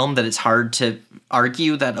ensemble film that it's hard to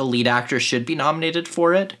argue that a lead actor should be nominated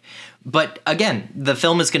for it. But again, the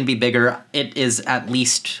film is going to be bigger. It is at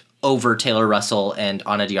least over Taylor Russell and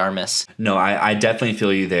Ana de Armas. No, I definitely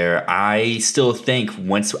feel you there. I still think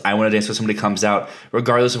once I Want to Dance With Somebody comes out,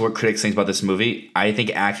 regardless of what critics think about this movie, I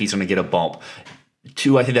think Aki's going to get a bump.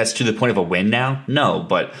 I think that's to the point of a win now? No,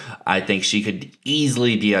 but I think she could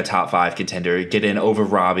easily be a top 5 contender, get in over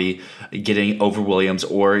Robbie, getting over Williams,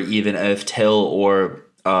 or even if Till or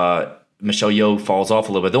Michelle Yeoh falls off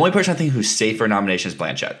a little bit. The only person I think who's safe for nomination is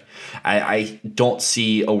Blanchett. I don't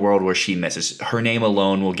see a world where she misses. Her name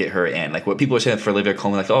alone will get her in. Like what people are saying for Olivia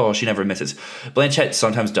Colman, like, oh, she never misses. Blanchett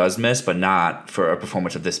sometimes does miss, but not for a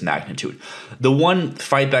performance of this magnitude. The one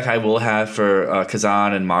fight back I will have for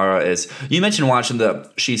Kazan and Mara is, you mentioned watching the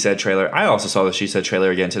She Said trailer. I also saw the She Said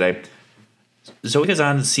trailer again today. Zoe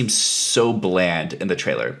Kazan seems so bland in the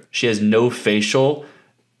trailer. She has no facial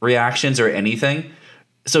reactions or anything.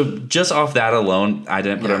 So just off that alone, I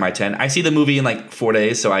didn't put her in my 10. I see the movie in like 4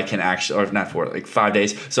 days, so I can actually, or not 4, like 5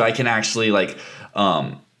 days, so I can actually like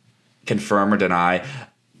confirm or deny.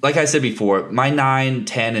 Like I said before, my 9,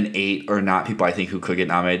 10, and 8 are not people I think who could get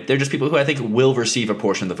nominated. They're just people who I think will receive a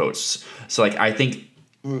portion of the votes. So like I think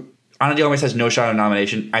Ana de Armas has no shot of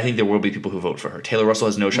nomination. I think there will be people who vote for her. Taylor Russell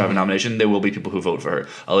has no shot of nomination. There will be people who vote for her.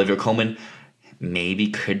 Olivia Colman maybe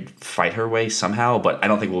could fight her way somehow, but I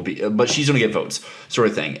don't think we'll be. But she's going to get votes, sort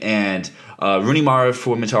of thing. And Rooney Mara for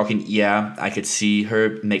Women Talking, yeah, I could see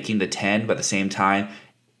her making the 10, but at the same time,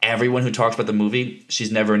 everyone who talks about the movie,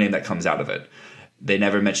 she's never a name that comes out of it. They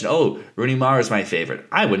never mention, oh, Rooney Mara is my favorite.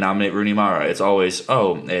 I would nominate Rooney Mara. It's always,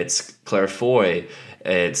 oh, it's Claire Foy,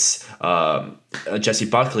 it's Jessie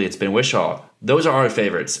Buckley, it's Ben Whishaw. Those are our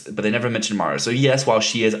favorites, but they never mention Mara. So yes, while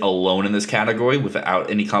she is alone in this category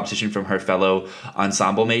without any competition from her fellow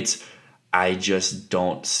ensemble mates, I just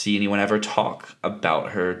don't see anyone ever talk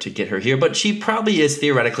about her to get her here. But she probably is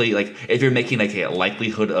theoretically, like, if you're making like a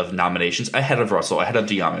likelihood of nominations, ahead of Russell, ahead of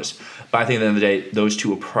de Armas. But I think at the end of the day, those two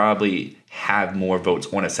will probably have more votes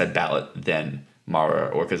on a said ballot than Mara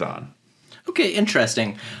or Kazan. Okay,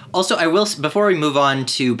 interesting. Also, I will, before we move on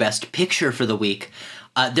to Best Picture for the week,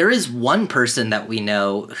 there is one person that we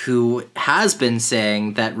know who has been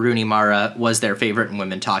saying that Rooney Mara was their favorite in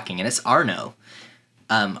Women Talking, and it's Arno.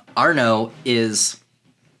 Arno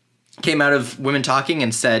came out of Women Talking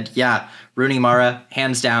and said, yeah, Rooney Mara,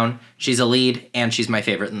 hands down, she's a lead, and she's my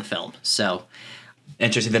favorite in the film. So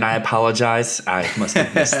interesting. Then I apologize. I must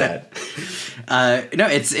have missed that. No,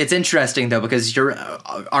 it's interesting though, because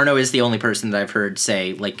Arno is the only person that I've heard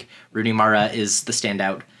say like Rooney Mara is the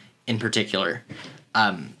standout in particular.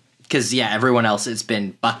 Because, everyone else, it's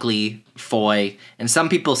been Buckley, Foy, and some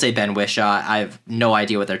people say Ben Whishaw. I have no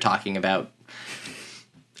idea what they're talking about.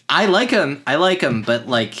 I like him, but,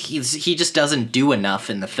 like, he just doesn't do enough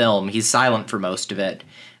in the film. He's silent for most of it.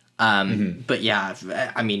 But,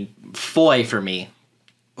 I mean, Foy for me.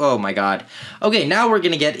 Oh, my God. Okay, now we're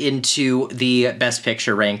going to get into the Best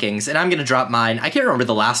Picture rankings, and I'm going to drop mine. I can't remember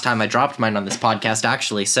the last time I dropped mine on this podcast,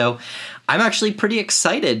 actually, so I'm actually pretty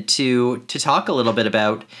excited to talk a little bit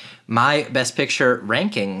about my Best Picture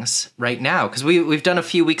rankings right now, because we've done a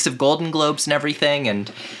few weeks of Golden Globes and everything,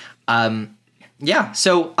 and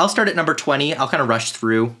so I'll start at number 20. I'll kind of rush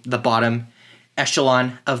through the bottom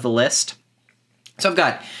echelon of the list. So I've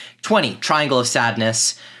got 20, Triangle of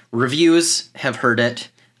Sadness. Reviews have heard it.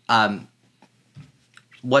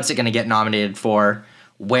 What's it going to get nominated for?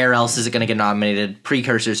 Where else is it going to get nominated?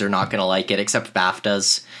 Precursors are not going to like it, except for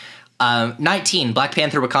BAFTAs. 19, Black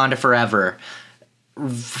Panther Wakanda Forever.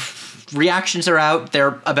 Reactions are out.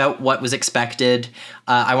 They're about what was expected.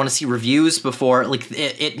 I want to see reviews before, like,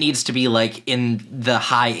 it needs to be, like, in the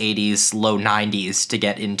high 80s, low 90s to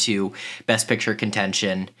get into Best Picture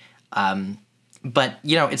contention. But,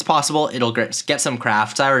 it's possible it'll get some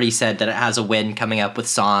crafts. I already said that it has a win coming up with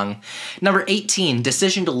Song. Number 18,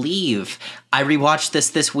 Decision to Leave. I rewatched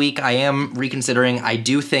this week. I am reconsidering. I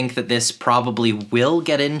do think that this probably will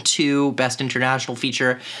get into Best International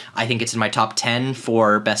Feature. I think it's in my top 10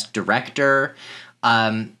 for Best Director.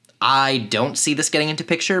 I don't see this getting into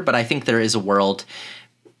Picture, but I think there is a world.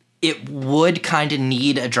 It would kind of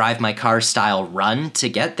need a Drive My Car style run to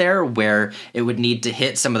get there, where it would need to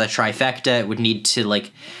hit some of the trifecta. It would need to,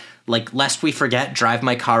 like lest we forget, Drive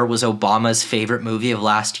My Car was Obama's favorite movie of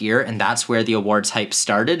last year, and that's where the awards hype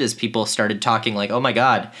started, as people started talking like, oh my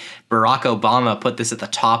God, Barack Obama put this at the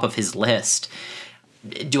top of his list.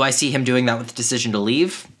 Do I see him doing that with Decision to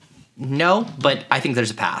Leave? No, but I think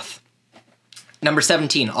there's a path. Number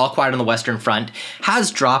 17, All Quiet on the Western Front, has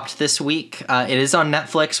dropped this week. It is on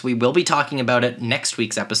Netflix. We will be talking about it next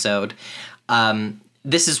week's episode.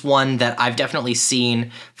 This is one that I've definitely seen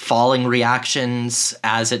falling reactions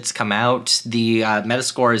as it's come out. The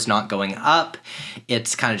Metascore is not going up.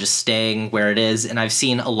 It's kind of just staying where it is, and I've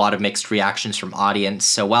seen a lot of mixed reactions from audience.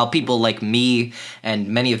 So while people like me and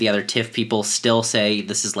many of the other TIFF people still say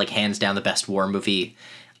this is, like, hands down the best war movie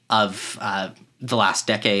of the last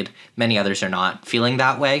decade, many others are not feeling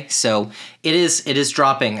that way. So it is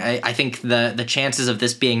dropping. I think the chances of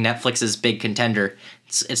this being Netflix's big contender,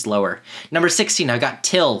 it's lower. Number 16, I got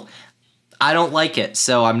Till. I don't like it,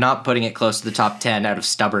 so I'm not putting it close to the top 10 out of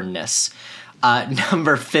stubbornness.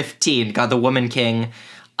 Number 15, got The Woman King.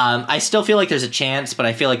 I still feel like there's a chance, but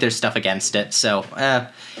I feel like there's stuff against it. So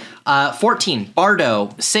 14, Bardo.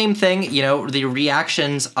 Same thing. The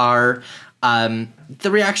reactions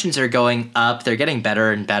are going up. They're getting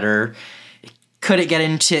better and better. Could it get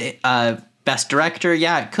into Best Director?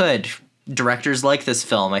 Yeah, it could. Directors like this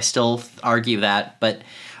film. I still argue that. But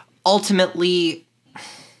ultimately,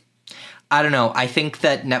 I don't know. I think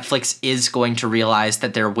that Netflix is going to realize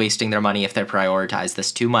that they're wasting their money if they prioritize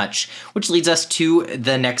this too much, which leads us to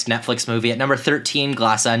the next Netflix movie. At number 13,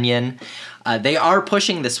 Glass Onion. They are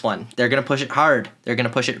pushing this one. They're going to push it hard. They're going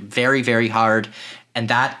to push it very, very hard. And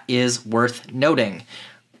that is worth noting.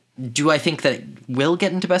 Do I think that it will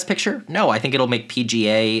get into Best Picture? No, I think it'll make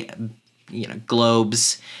PGA,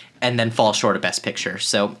 Globes, and then fall short of Best Picture.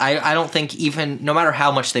 So I don't think, even no matter how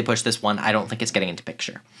much they push this one, I don't think it's getting into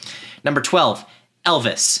Picture. Number 12,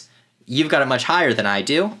 Elvis. You've got it much higher than I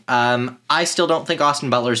do. I still don't think Austin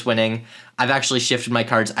Butler's winning. I've actually shifted my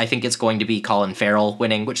cards. I think it's going to be Colin Farrell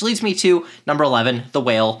winning, which leads me to number 11, The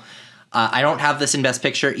Whale. I don't have this in Best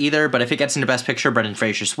Picture either, but if it gets into Best Picture, Brendan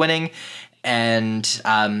Fraser's winning. And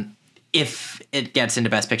if it gets into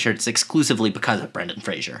Best Picture, it's exclusively because of Brendan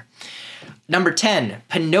Fraser. Number 10,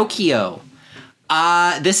 Pinocchio.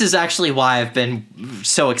 This is actually why I've been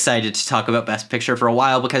so excited to talk about Best Picture for a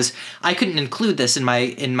while, because I couldn't include this in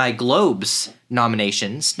my Globes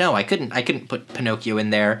nominations. No, I couldn't put Pinocchio in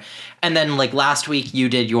there. And then, like, last week you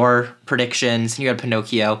did your predictions, and you had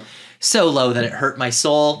Pinocchio so low that it hurt my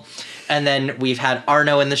soul. And then we've had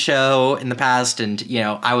Arno in the show in the past, and,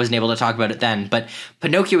 I wasn't able to talk about it then. But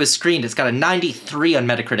Pinocchio is screened. It's got a 93 on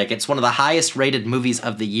Metacritic. It's one of the highest rated movies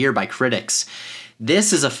of the year by critics.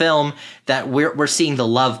 This is a film that we're seeing the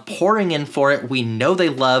love pouring in for it. We know they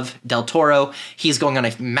love Del Toro. He's going on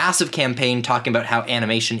a massive campaign talking about how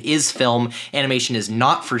animation is film. Animation is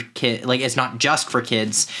not for kids. Like, it's not just for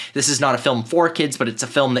kids. This is not a film for kids, but it's a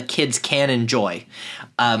film that kids can enjoy.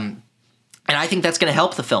 And I think that's going to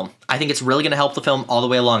help the film. I think it's really going to help the film all the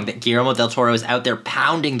way along, that Guillermo del Toro is out there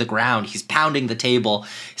pounding the ground. He's pounding the table,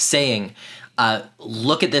 saying,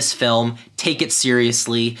 Look at this film, take it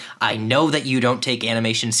seriously. I know that you don't take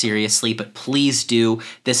animation seriously, but please do.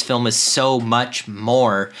 This film is so much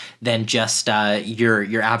more than just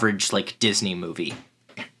your average like Disney movie.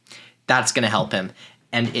 That's going to help him.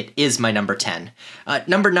 And it is my number 10.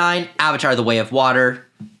 Number 9, Avatar: The Way of Water.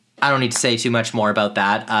 I don't need to say too much more about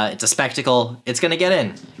that. It's a spectacle. It's going to get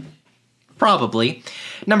in. Probably.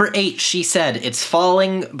 Number 8, She Said. It's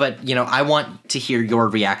falling, but, I want to hear your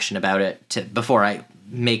reaction about it before I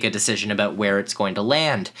make a decision about where it's going to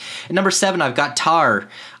land. And number 7, I've got TÁR.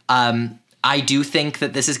 I do think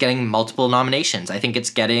that this is getting multiple nominations. I think it's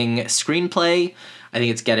getting screenplay. I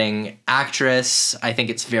think it's getting actress. I think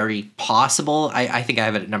it's very possible. I think I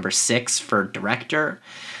have it at number 6 for director.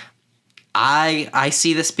 I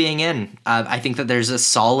see this being in. I think that there's a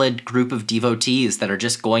solid group of devotees that are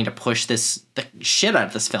just going to push the shit out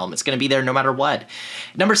of this film. It's going to be there no matter what.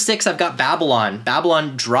 Number 6, I've got Babylon.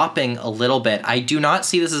 Babylon dropping a little bit. I do not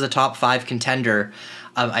see this as a top 5 contender.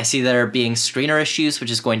 I see there being screener issues,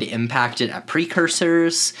 which is going to impact it at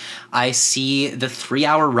precursors. I see the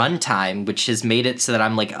 3-hour runtime, which has made it so that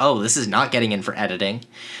I'm like, oh, this is not getting in for editing.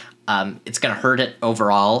 It's going to hurt it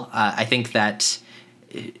overall. I think that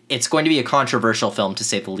it's going to be a controversial film, to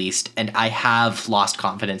say the least, and I have lost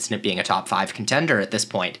confidence in it being a top 5 contender at this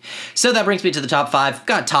point. So that brings me to the top 5.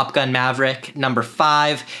 Got Top Gun Maverick, number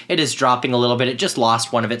 5. It is dropping a little bit. It just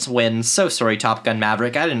lost one of its wins. So sorry, Top Gun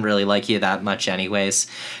Maverick. I didn't really like you that much anyways.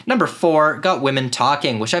 Number 4, got Women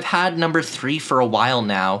Talking, which I've had number 3 for a while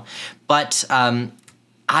now, but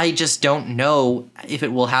I just don't know if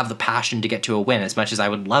it will have the passion to get to a win as much as I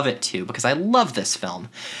would love it to, because I love this film.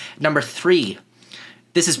 Number 3,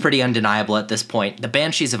 this is pretty undeniable at this point. The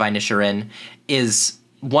Banshees of Inisherin is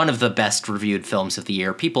one of the best reviewed films of the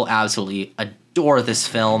year. People absolutely adore this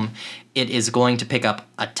film. It is going to pick up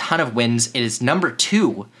a ton of wins. It is number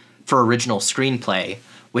 2 for original screenplay,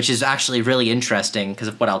 which is actually really interesting because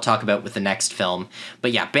of what I'll talk about with the next film.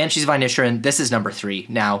 But yeah, Banshees of Inisherin, this is number 3.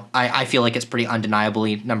 Now, I feel like it's pretty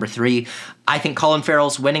undeniably number 3. I think Colin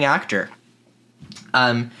Farrell's winning actor.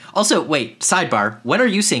 Also, wait, sidebar, when are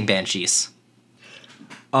you seeing Banshees?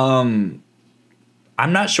 I'm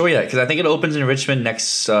not sure yet because I think it opens in Richmond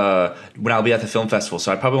next when I'll be at the film festival, so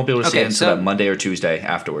I probably won't be able to see it until that Monday or Tuesday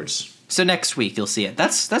afterwards. So next week you'll see it.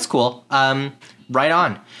 That's cool. Right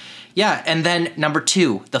on. Yeah, and then number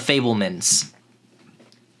 2, The Fabelmans.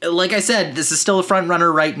 Like I said, this is still a front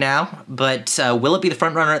runner right now, but will it be the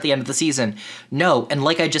front runner at the end of the season? No, and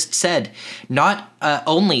like I just said, not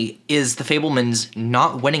only is The Fabelmans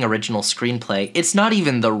not winning original screenplay, it's not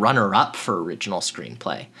even the runner-up for original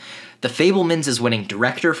screenplay. The Fabelmans is winning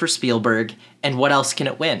director for Spielberg, and what else can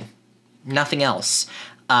it win? Nothing else.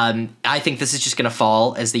 I think this is just going to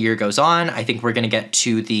fall as the year goes on. I think we're going to get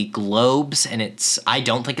to the Globes, and I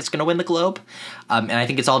don't think it's going to win the Globe. And I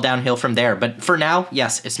think it's all downhill from there. But for now,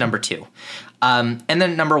 yes, it's number 2. And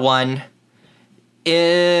then number 1,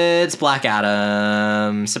 it's Black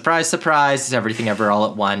Adam. Surprise, surprise, it's Everything Ever All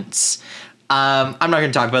at Once. I'm not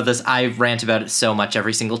going to talk about this. I rant about it so much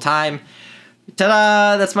every single time.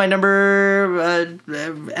 Ta-da! That's my number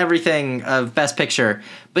everything of Best Picture.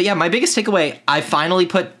 But yeah, my biggest takeaway, I finally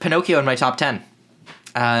put Pinocchio in my top 10.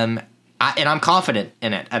 And I'm confident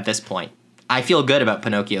in it at this point. I feel good about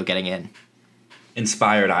Pinocchio getting in.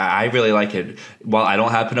 Inspired. I really like it. While I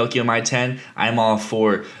don't have Pinocchio in my 10, I'm all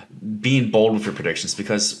for being bold with your predictions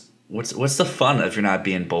because what's the fun if you're not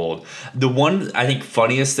being bold? The one, I think,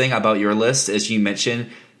 funniest thing about your list is you mentioned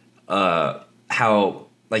how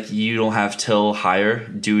you don't have Till higher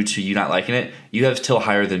due to you not liking it. You have Till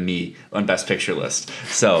higher than me on Best Picture list.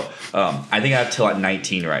 So I think I have Till at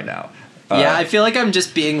 19 right now. Yeah, I feel like I'm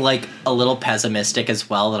just being a little pessimistic as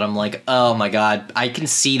well, that I'm like, oh my god, I can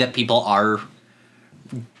see that people are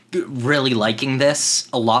really liking this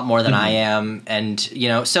a lot more than I am. And,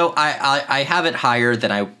 so I have it higher than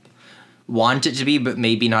I want it to be, but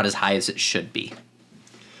maybe not as high as it should be.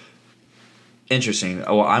 Interesting.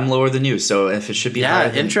 Oh, well, I'm lower than you, so if it should be higher,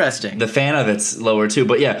 interesting. The fan of it's lower too.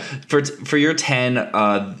 But yeah, for your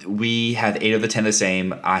 10, we have 8 of the 10 the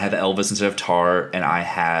same. I have Elvis instead of TÁR, and I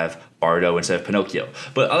have Bardo instead of Pinocchio.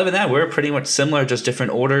 But other than that, we're pretty much similar, just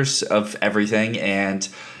different orders of everything. And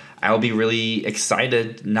I'll be really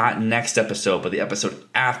excited, not next episode, but the episode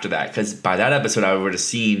after that. Because by that episode, I would have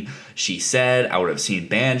seen She Said. I would have seen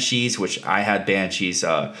Banshees, which I had Banshees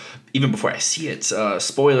even before I see it.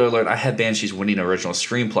 Spoiler alert, I had Banshees winning original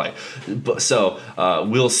screenplay. So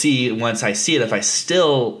we'll see once I see it if I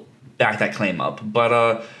still back that claim up.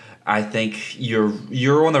 But I think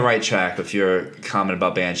you're on the right track with your comment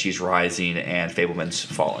about Banshees rising and Fabelman's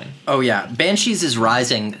falling. Oh yeah, Banshees is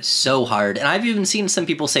rising so hard, and I've even seen some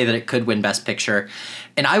people say that it could win Best Picture,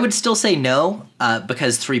 and I would still say no,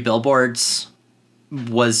 because Three Billboards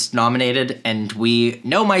was nominated, and we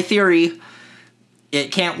know my theory.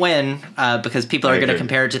 It can't win because people are going to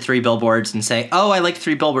compare it to Three Billboards and say, "Oh, I like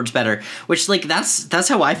Three Billboards better," which like that's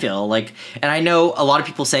how I feel. Like, and I know a lot of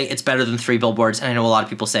people say it's better than Three Billboards, and I know a lot of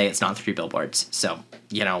people say it's not Three Billboards. So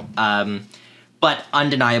but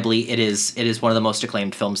undeniably, it is one of the most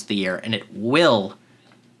acclaimed films of the year, and it will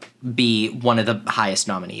be one of the highest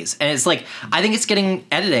nominees. And it's like, I think it's getting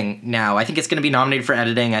editing now. I think it's going to be nominated for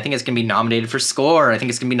editing. I think it's going to be nominated for score. I think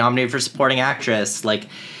it's going to be nominated for supporting actress. Like,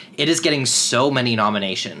 it is getting so many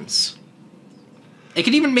nominations. It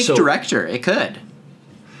could even make director. It could.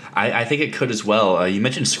 I think it could as well. You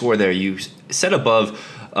mentioned score there. You said above,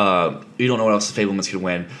 you don't know what else the Fabelmans could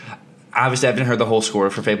win. Obviously, I haven't heard the whole score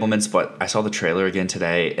for Fabelmans, but I saw the trailer again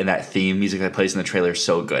today, and that theme music that plays in the trailer is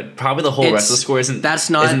so good. Probably the whole rest of the score isn't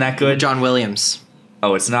that good. John Williams.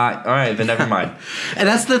 Oh, it's not? All right, then never mind. And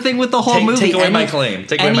that's the thing with the whole movie. Take away my claim.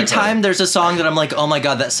 Anytime there's a song that I'm like, oh my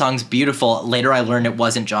god, that song's beautiful, later I learned it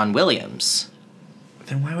wasn't John Williams.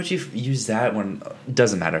 Then why would you use that one? It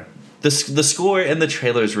doesn't matter. The score in the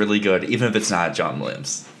trailer is really good, even if it's not John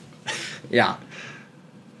Williams. Yeah.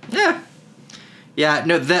 Yeah. Yeah,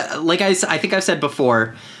 no, like I think I've said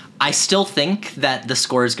before, I still think that the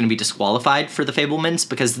score is going to be disqualified for the Fabelmans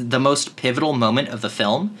because the most pivotal moment of the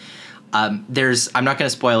film, I'm not going to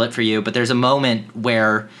spoil it for you, but there's a moment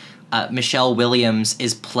where Michelle Williams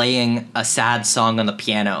is playing a sad song on the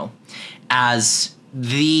piano as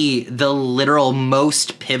the literal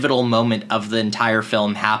most pivotal moment of the entire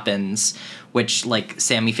film happens, which, like,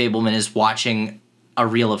 Sammy Fabelman is watching a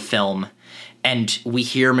reel of film, and we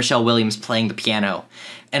hear Michelle Williams playing the piano.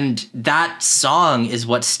 And that song is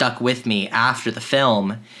what stuck with me after the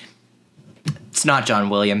film. It's not John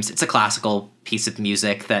Williams. It's a classical piece of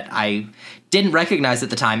music that I didn't recognize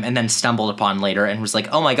at the time and then stumbled upon later and was like,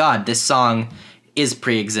 oh my god, this song is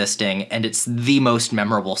pre-existing, and it's the most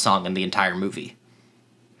memorable song in the entire movie.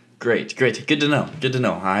 Great. Good to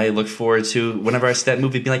know. I look forward to whenever I see that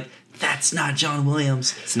movie, be like, that's not John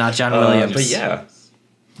Williams. It's not John Williams. But yeah.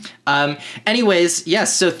 Anyways,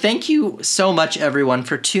 yes, so thank you so much, everyone,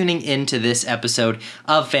 for tuning into this episode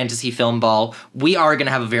of Fantasy Filmball. We are going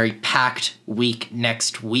to have a very packed week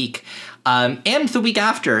next week, and the week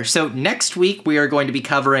after. So next week, we are going to be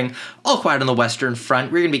covering All Quiet on the Western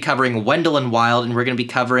Front. We're going to be covering Wendell and Wild, and we're going to be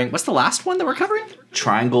covering, what's the last one that we're covering?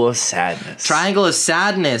 Triangle of Sadness.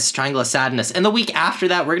 And the week after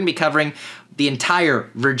that, we're going to be covering the entire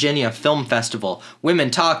Virginia Film Festival. Women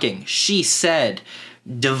Talking, She Said,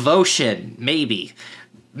 Devotion, maybe.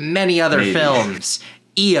 Many other films.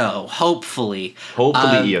 EO, hopefully.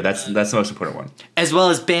 EO. That's the most important one. As well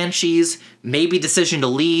as Banshees, maybe Decision to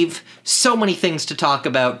Leave. So many things to talk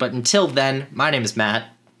about, but until then, my name is Matt.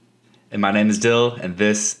 And my name is Dyl, and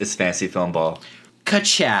this is Fantasy Filmball.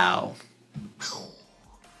 Ka-chow.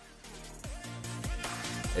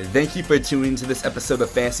 Thank you for tuning to this episode of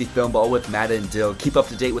Fantasy Filmball with Matt and Dyl. Keep up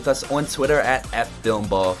to date with us on Twitter at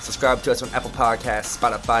 @FFilmball. Subscribe to us on Apple Podcasts,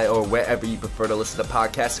 Spotify, or wherever you prefer to listen to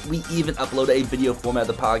podcasts. We even upload a video format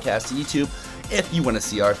of the podcast to YouTube if you want to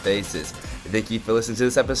see our faces. Thank you for listening to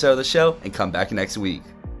this episode of the show, and come back next week.